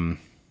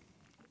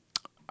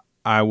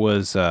 I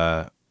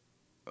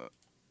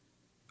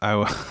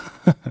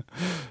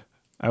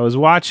was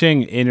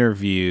watching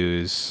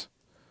interviews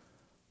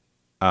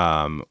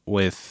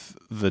with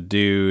the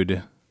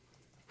dude,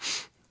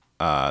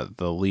 the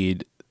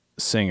lead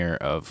singer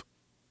of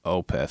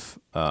Opeth,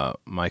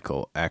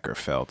 Michael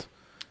Ackerfeld.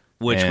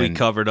 Which we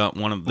covered up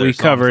one of their we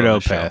songs covered on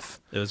the Opeth. show.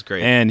 It was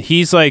great. And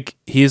he's like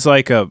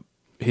a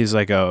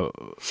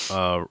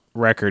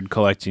record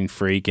collecting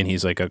freak, and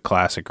he's like a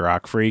classic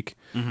rock freak.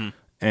 Mm-hmm.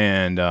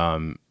 And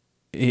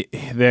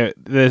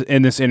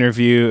in this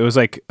interview, it was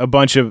like a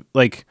bunch of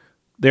like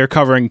they're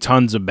covering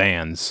tons of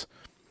bands.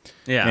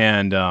 Yeah.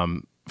 And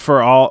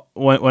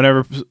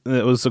whenever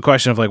it was the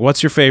question of like,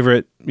 what's your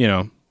favorite,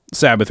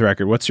 Sabbath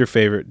record? What's your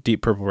favorite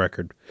Deep Purple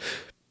record?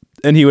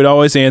 And he would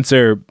always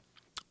answer.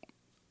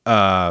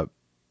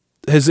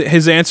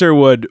 His answer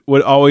would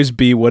always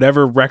be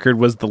whatever record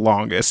was the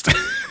longest.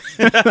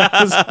 That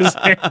was his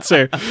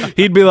answer.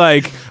 He'd be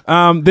like,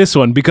 this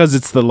one because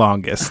it's the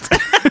longest.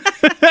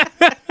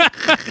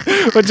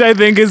 Which I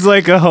think is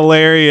like a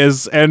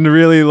hilarious and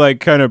really like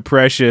kind of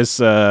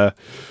precious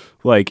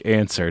like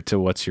answer to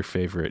what's your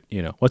favorite,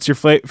 what's your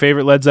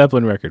favorite Led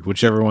Zeppelin record,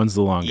 whichever one's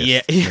the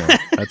longest. Yeah.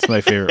 That's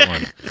my favorite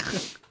one.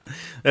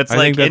 It's I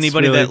like think that's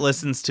anybody really- that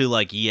listens to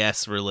like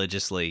Yes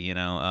religiously, you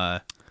know.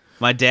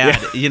 My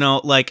dad, you know,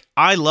 like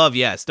I love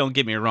Yes, don't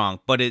get me wrong,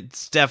 but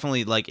it's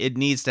definitely like it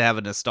needs to have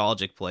a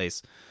nostalgic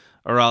place,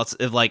 or else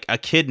if like a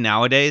kid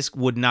nowadays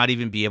would not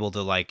even be able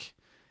to like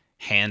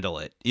handle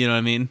it. You know what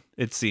I mean?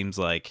 It seems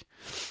like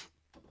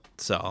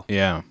so.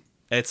 Yeah.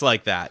 It's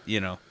like that,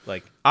 you know.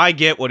 Like I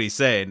get what he's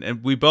saying,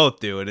 and we both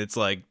do, and it's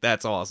like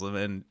that's awesome,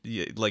 and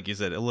like you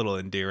said, a little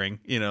endearing,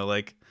 you know,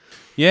 like.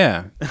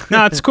 Yeah.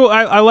 No, it's cool.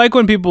 I like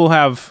when people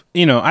have,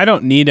 you know, I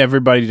don't need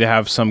everybody to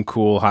have some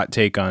cool hot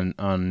take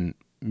on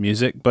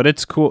music, but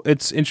it's cool.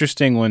 It's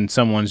interesting when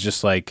someone's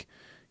just like,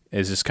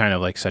 is just kind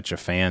of like such a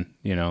fan,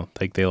 you know,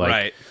 like they like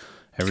Right.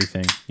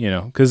 everything, you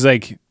know, because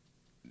like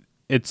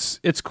it's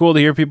cool to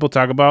hear people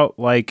talk about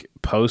like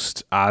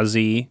post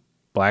Ozzy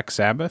Black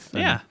Sabbath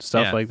and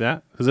stuff like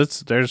that,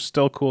 because there's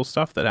still cool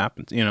stuff that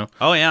happens, you know.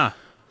 Oh yeah.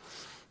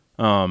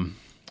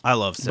 I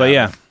love Sabbath. But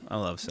yeah. I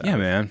love Sabbath. Yeah,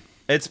 man.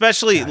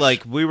 Especially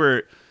like we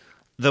were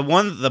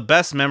the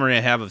best memory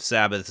I have of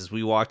Sabbath is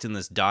we walked in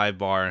this dive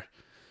bar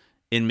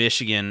in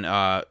Michigan.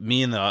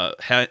 Me and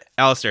the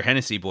Alistair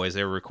Hennessy boys,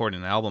 they were recording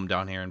an album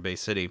down here in Bay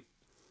City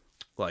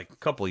like a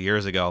couple of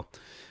years ago.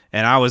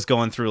 And I was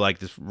going through like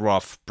this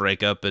rough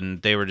breakup,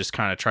 and they were just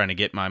kind of trying to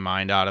get my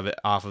mind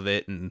off of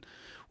it. And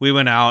we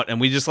went out and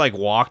we just like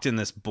walked in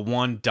this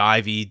one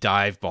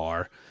dive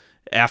bar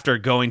after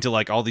going to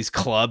like all these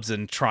clubs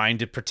and trying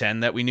to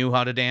pretend that we knew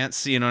how to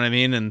dance. You know what I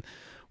mean? And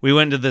we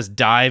went to this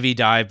dive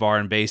bar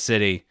in Bay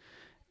City,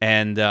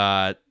 and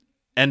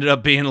ended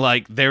up being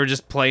like they were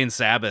just playing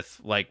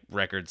Sabbath like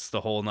records the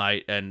whole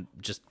night, and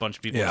just a bunch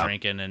of people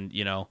drinking, and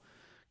you know,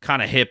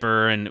 kind of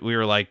hipper. And we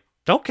were like,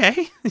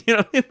 okay, you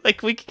know,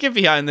 like we could get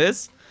behind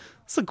this.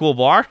 It's a cool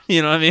bar,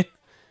 you know what I mean?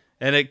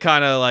 And it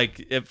kind of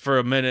like for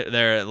a minute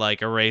there, it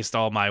like erased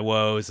all my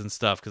woes and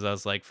stuff, because I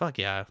was like, fuck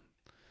yeah,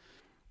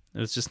 it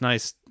was just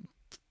nice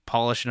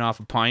polishing off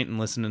a pint and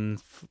listening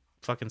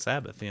fucking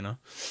Sabbath, you know.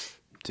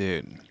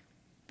 Dude,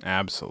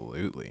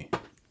 absolutely.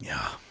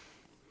 Yeah.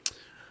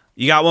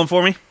 You got one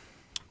for me?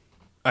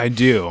 I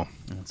do.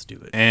 Let's do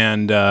it.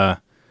 And I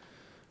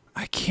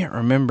can't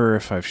remember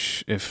if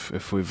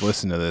if we've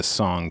listened to this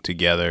song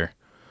together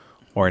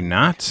or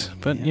not,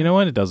 but you know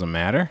what? It doesn't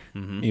matter.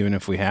 Mm-hmm. Even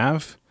if we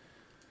have.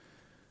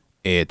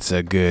 It's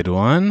a good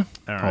one.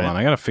 All Hold right. on,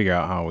 I gotta figure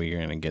out how we're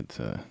gonna get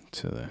to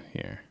the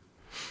here.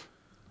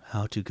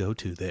 How to go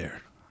to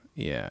there.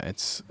 Yeah,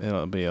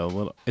 it'll be a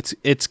little.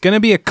 It's gonna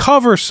be a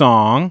cover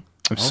song.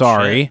 I'm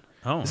sorry. Shit.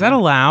 Oh, is that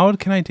allowed?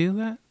 Can I do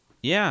that?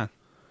 Yeah.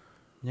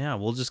 Yeah,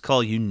 we'll just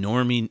call you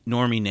Normie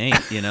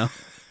Nate, you know?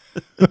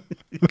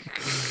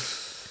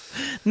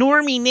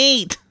 Normie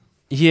Nate.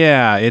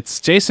 Yeah, it's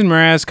Jason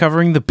Mraz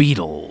covering the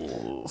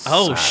Beatles.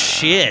 Oh,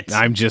 shit.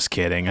 I'm just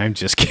kidding. I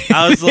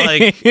was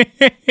like,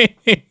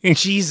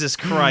 Jesus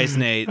Christ,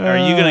 Nate. Are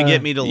you going to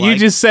get me to like... You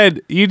just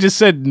said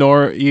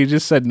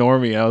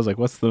Normie. I was like,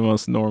 what's the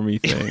most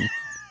Normie thing?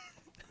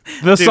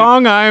 The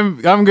song I'm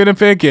going to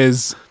pick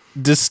is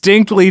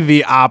distinctly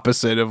the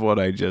opposite of what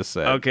I just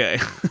said. Okay.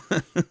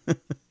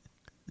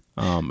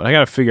 But I got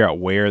to figure out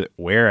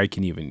where I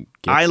can even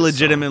get I this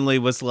legitimately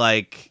was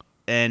like,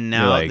 and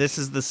now like- this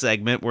is the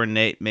segment where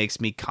Nate makes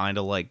me kind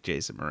of like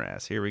Jason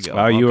Mraz. Here we go. song.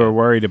 Oh, you Okay. were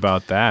worried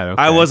about that.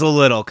 Okay. I was a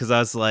little, because I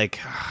was like,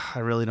 I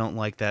really don't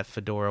like that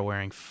fedora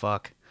wearing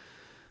fuck.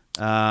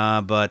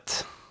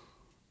 But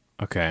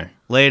Okay.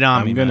 lay it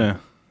on me, man.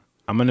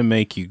 I'm gonna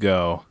make you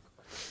go,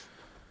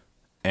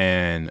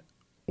 and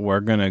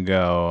we're gonna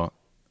go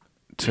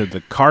to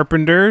the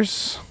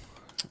Carpenters.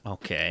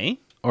 Okay.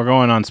 We're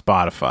going on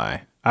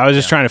Spotify. I was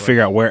just trying to of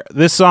figure out where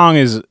this song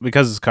is,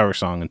 because it's a cover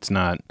song. It's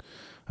not.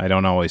 I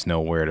don't always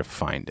know where to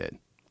find it.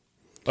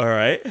 All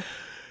right.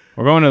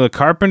 We're going to the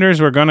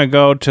Carpenters. We're gonna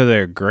go to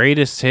their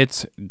greatest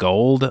hits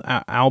gold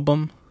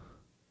album,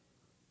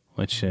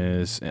 which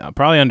is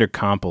probably under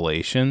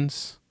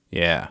compilations.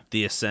 Yeah.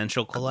 The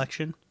Essential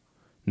Collection.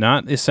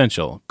 Not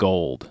essential,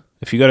 gold.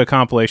 If you go to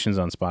compilations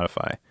on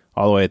Spotify,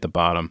 all the way at the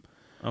bottom,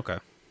 Okay.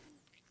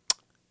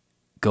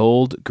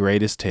 gold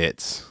greatest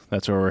hits.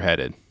 That's where we're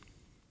headed.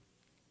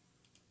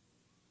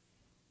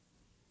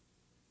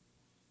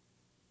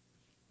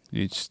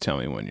 You just tell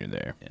me when you're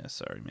there. Yeah,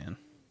 sorry, man.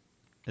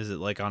 Is it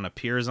like on a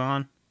Peers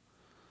on?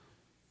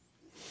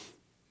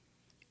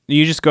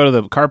 You just go to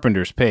the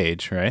Carpenters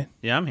page, right?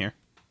 Yeah, I'm here.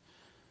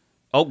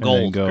 Oh, then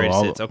gold. go Greatest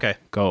all- hits. Okay.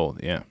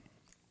 Gold, yeah.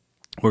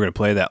 We're going to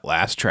play that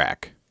last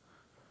track.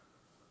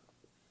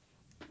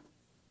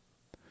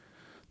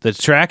 The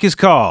track is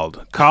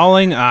called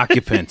Calling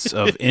Occupants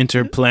of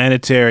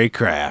Interplanetary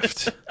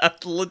Craft.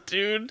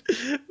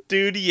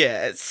 Dude,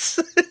 yes.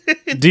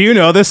 Do you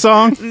know this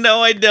song?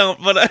 No, I don't,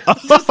 but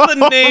just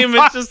the name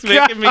is just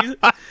making me...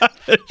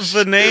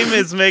 The name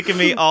is making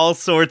me all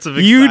sorts of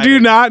excited. You do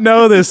not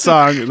know this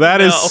song. That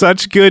is No.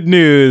 such good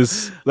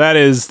news. That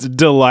is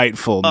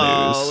delightful news.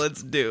 Oh,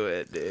 let's do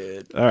it,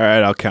 dude. All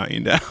right, I'll count you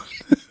down.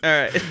 All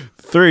right.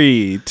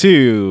 3,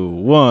 2,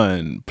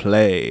 1,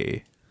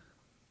 play.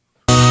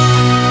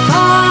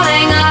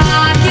 Calling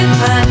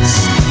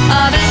occupants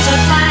of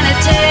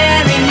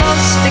interplanetary,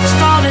 most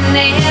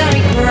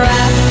extraordinary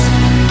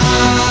craft.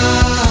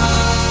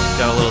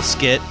 little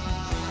skit.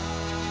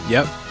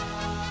 Yep.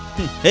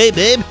 Hey,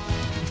 babe.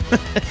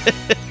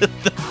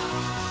 The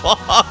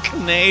fuck,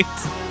 Nate.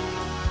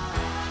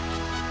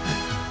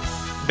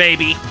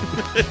 Baby.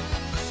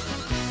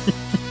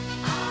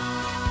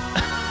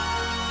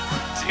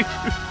 Dude.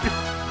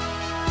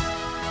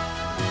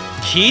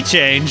 Key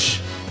change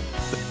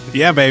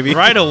Yeah, baby.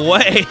 right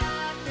away.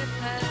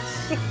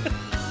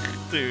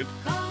 Dude.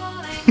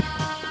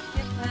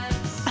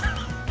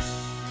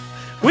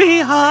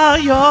 We are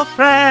your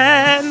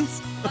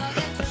friends.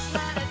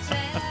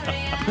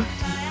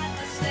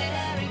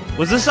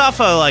 Was this off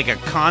of like a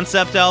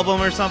concept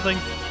album or something?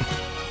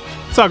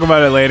 Talk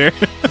about it later.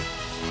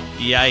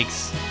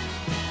 Yikes.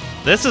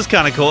 This is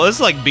kind of cool. This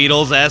is like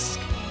Beatles-esque.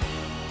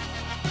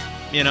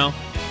 You know?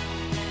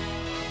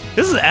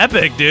 This is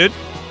epic, dude.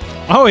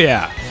 Oh,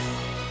 yeah.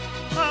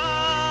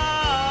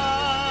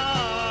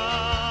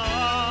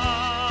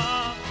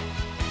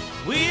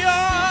 We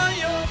are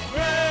your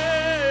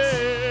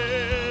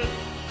friends.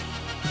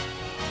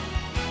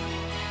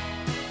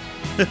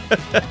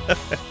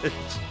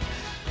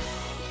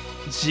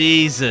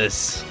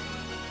 Jesus.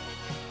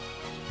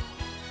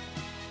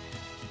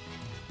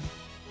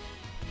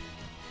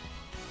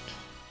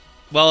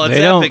 Well, it's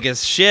They don't- epic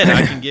as shit.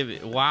 I can give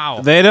it.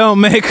 Wow. They don't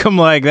make them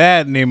like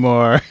that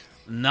anymore.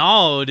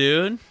 No,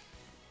 dude.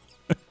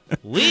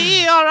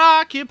 We are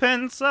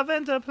occupants of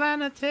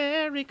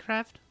interplanetary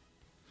craft.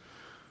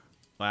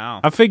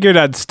 Wow. I figured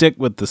I'd stick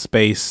with the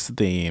space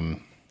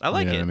theme. I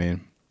like you know it. what I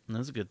mean? That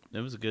was a good. It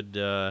was a good.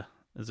 It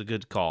was a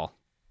good call.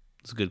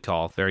 It was a good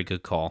call. Very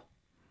good call.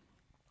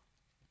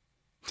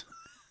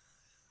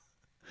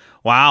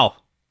 Wow.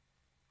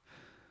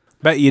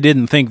 Bet you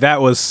didn't think that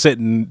was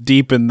sitting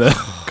deep in the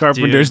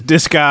Carpenter's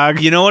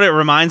discog. You know what it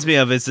reminds me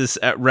of is this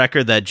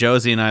record that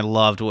Josie and I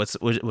loved, which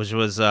was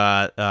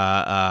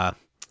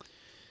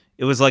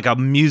it was like a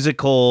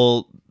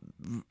musical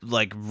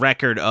like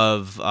record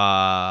of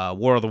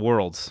War of the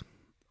Worlds.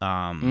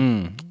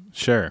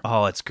 Sure.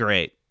 Oh, it's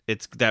great.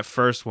 It's that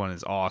first one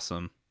is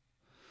awesome.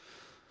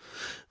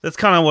 That's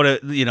kind of what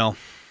it, you know,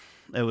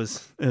 it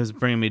was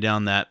bringing me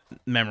down that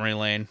memory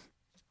lane.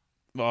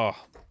 Oh.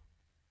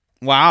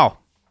 Wow.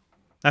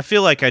 I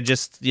feel like I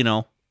just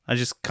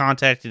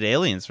contacted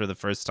aliens for the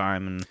first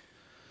time, and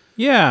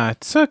Yeah,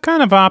 it's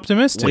kind of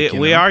optimistic.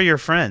 we are your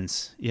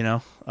friends, you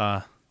know.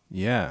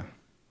 Yeah.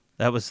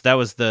 That was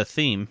the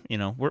theme, you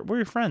know. We're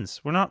your friends.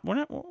 We're not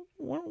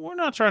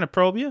trying to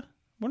probe you.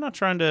 We're not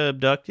trying to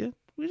abduct you.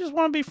 We just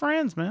want to be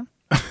friends, man.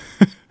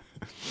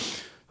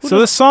 So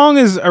the song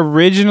is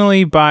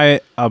originally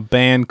by a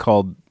band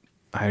called,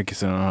 I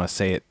guess I don't know how to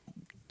say it,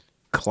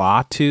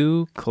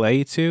 Klaatu,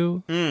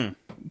 Klaatu.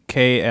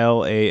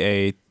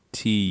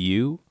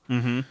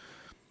 Mm-hmm.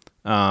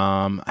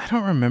 I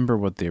don't remember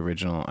what the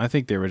original. I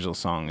think the original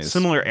song is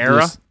Similar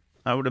era, this-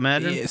 I would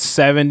imagine.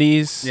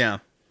 70s. Yeah.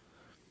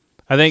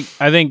 I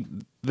think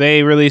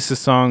they released the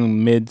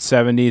song mid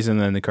 70s, and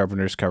then the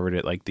Carpenters covered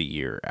it like the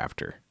year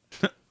after.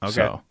 Okay.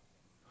 So,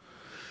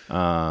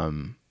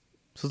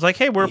 So it's like,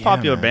 hey, we're a Yeah,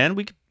 popular man.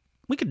 band.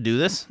 We could do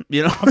this,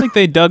 you know. I think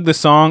they dug the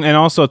song, and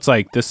also it's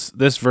like this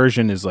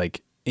version is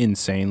like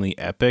insanely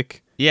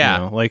epic. Yeah.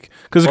 you know? Like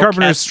because the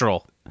Carpenters.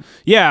 Orchestral.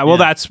 Yeah, well,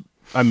 Yeah. that's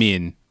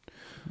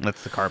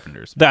the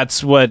Carpenters.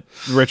 that's what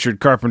Richard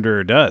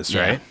Carpenter does,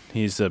 Yeah. right?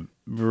 He's a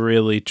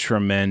really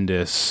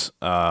tremendous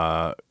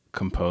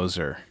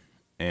composer,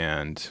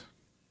 and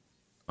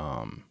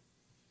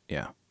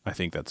yeah, I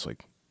think that's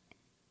like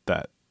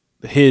that.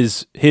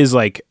 His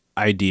like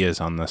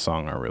ideas on the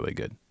song are really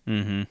good,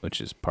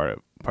 which is part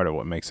of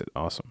what makes it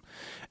awesome.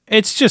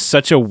 It's just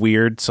such a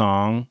weird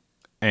song,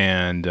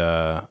 and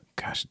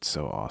gosh, it's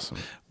so awesome.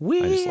 I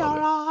We just love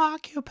are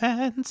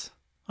occupants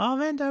of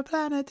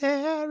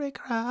interplanetary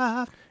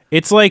craft.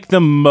 It's like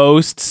the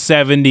most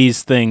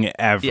 70s thing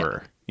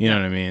ever. You know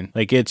what I mean?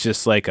 Like it's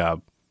just like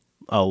a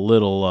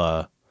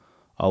little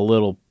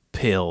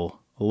pill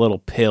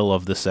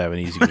of the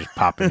 70s you can just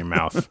pop in your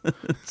mouth.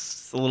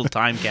 It's a little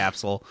time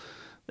capsule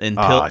in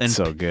Oh, pill, it's in,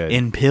 so good.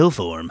 in pill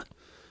form,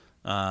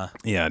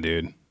 Yeah,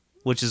 dude.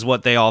 which is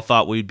what they all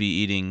thought we'd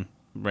be eating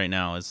right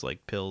now is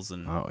like pills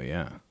and Oh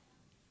yeah.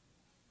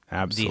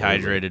 Absolutely.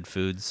 dehydrated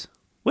foods.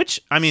 Which,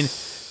 I mean,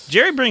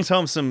 Jerry brings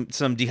home some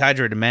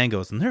dehydrated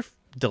mangoes, and they're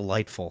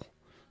delightful.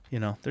 You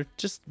know, they're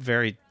just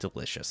very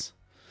delicious.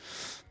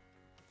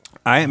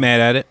 I ain't mad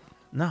at it.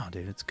 No,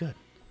 dude, it's good.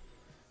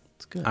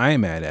 It's good. I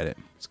ain't mad at it.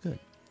 It's good.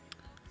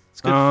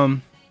 It's good.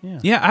 Yeah.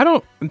 Yeah, I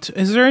don't.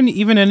 Is there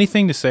even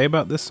anything to say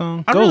about this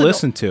song? I Go really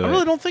listen don't- to it. I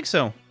really don't think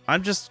so.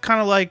 I'm just kind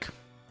of like,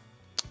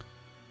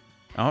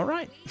 all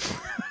right.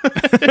 You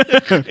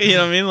know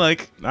what I mean?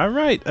 Like All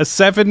right, a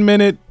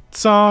 7-minute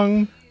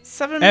song,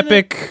 7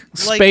 epic minute,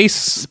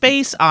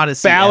 space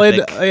odyssey ballad,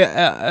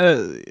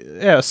 epic.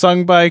 yeah,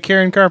 sung by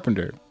Karen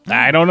Carpenter.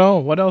 I don't know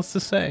what else to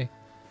say.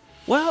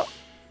 Well,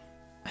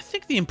 I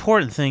think the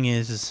important thing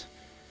is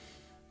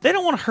they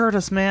don't want to hurt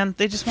us, man.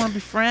 They just want to be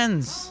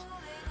friends.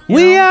 You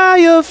We know? are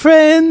your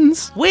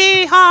friends.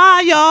 We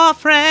are your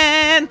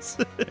friends.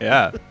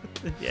 Yeah,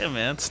 Yeah,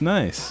 man. it's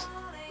nice.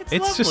 It's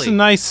lovely. just a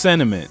nice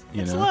sentiment,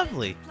 you It's know.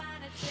 lovely.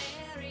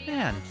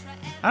 man.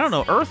 I don't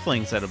know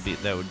Earthlings that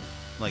would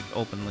like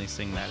openly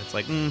sing that. It's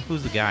like,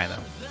 who's the guy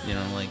though? You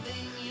know, like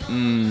I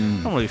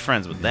don't want to be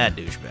friends with that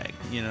douchebag.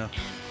 You know.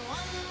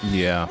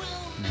 Yeah.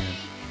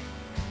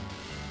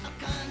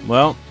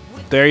 Well,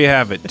 there you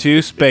have it.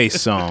 2 space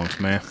songs,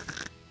 man.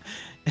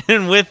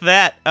 And with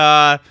that,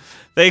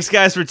 thanks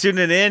guys for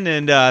tuning in,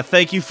 and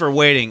thank you for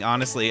waiting.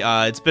 Honestly,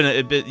 it's been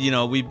a bit. You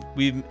know, we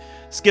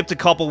skipped a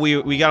couple.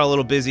 We got a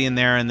little busy in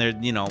there, and there,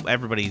 you know,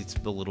 everybody's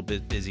a little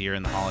bit busier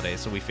in the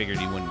holidays, so we figured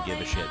you wouldn't give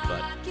a shit.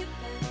 But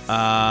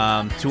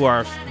to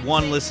our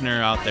one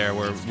listener out there,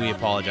 we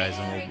apologize,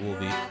 and we'll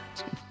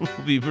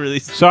be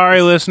releasing.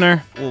 Sorry,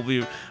 listener. We'll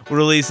be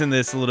releasing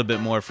this a little bit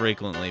more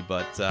frequently,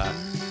 but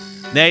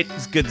Nate,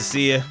 it's good to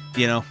see you.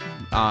 You know,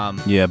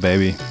 yeah,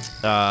 baby.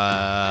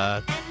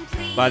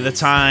 By the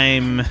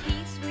time,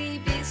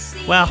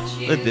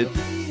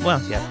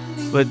 yeah,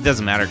 but it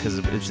doesn't matter because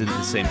it's in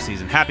the same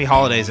season. Happy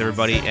holidays,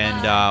 everybody,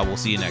 and we'll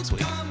see you next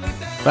week.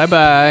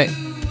 Bye-bye.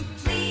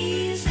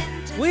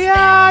 We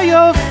are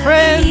your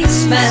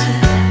friends.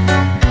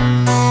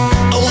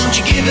 Oh, won't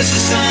you give us a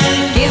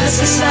sign? Give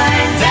us a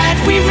sign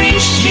that we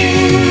reached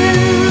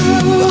you.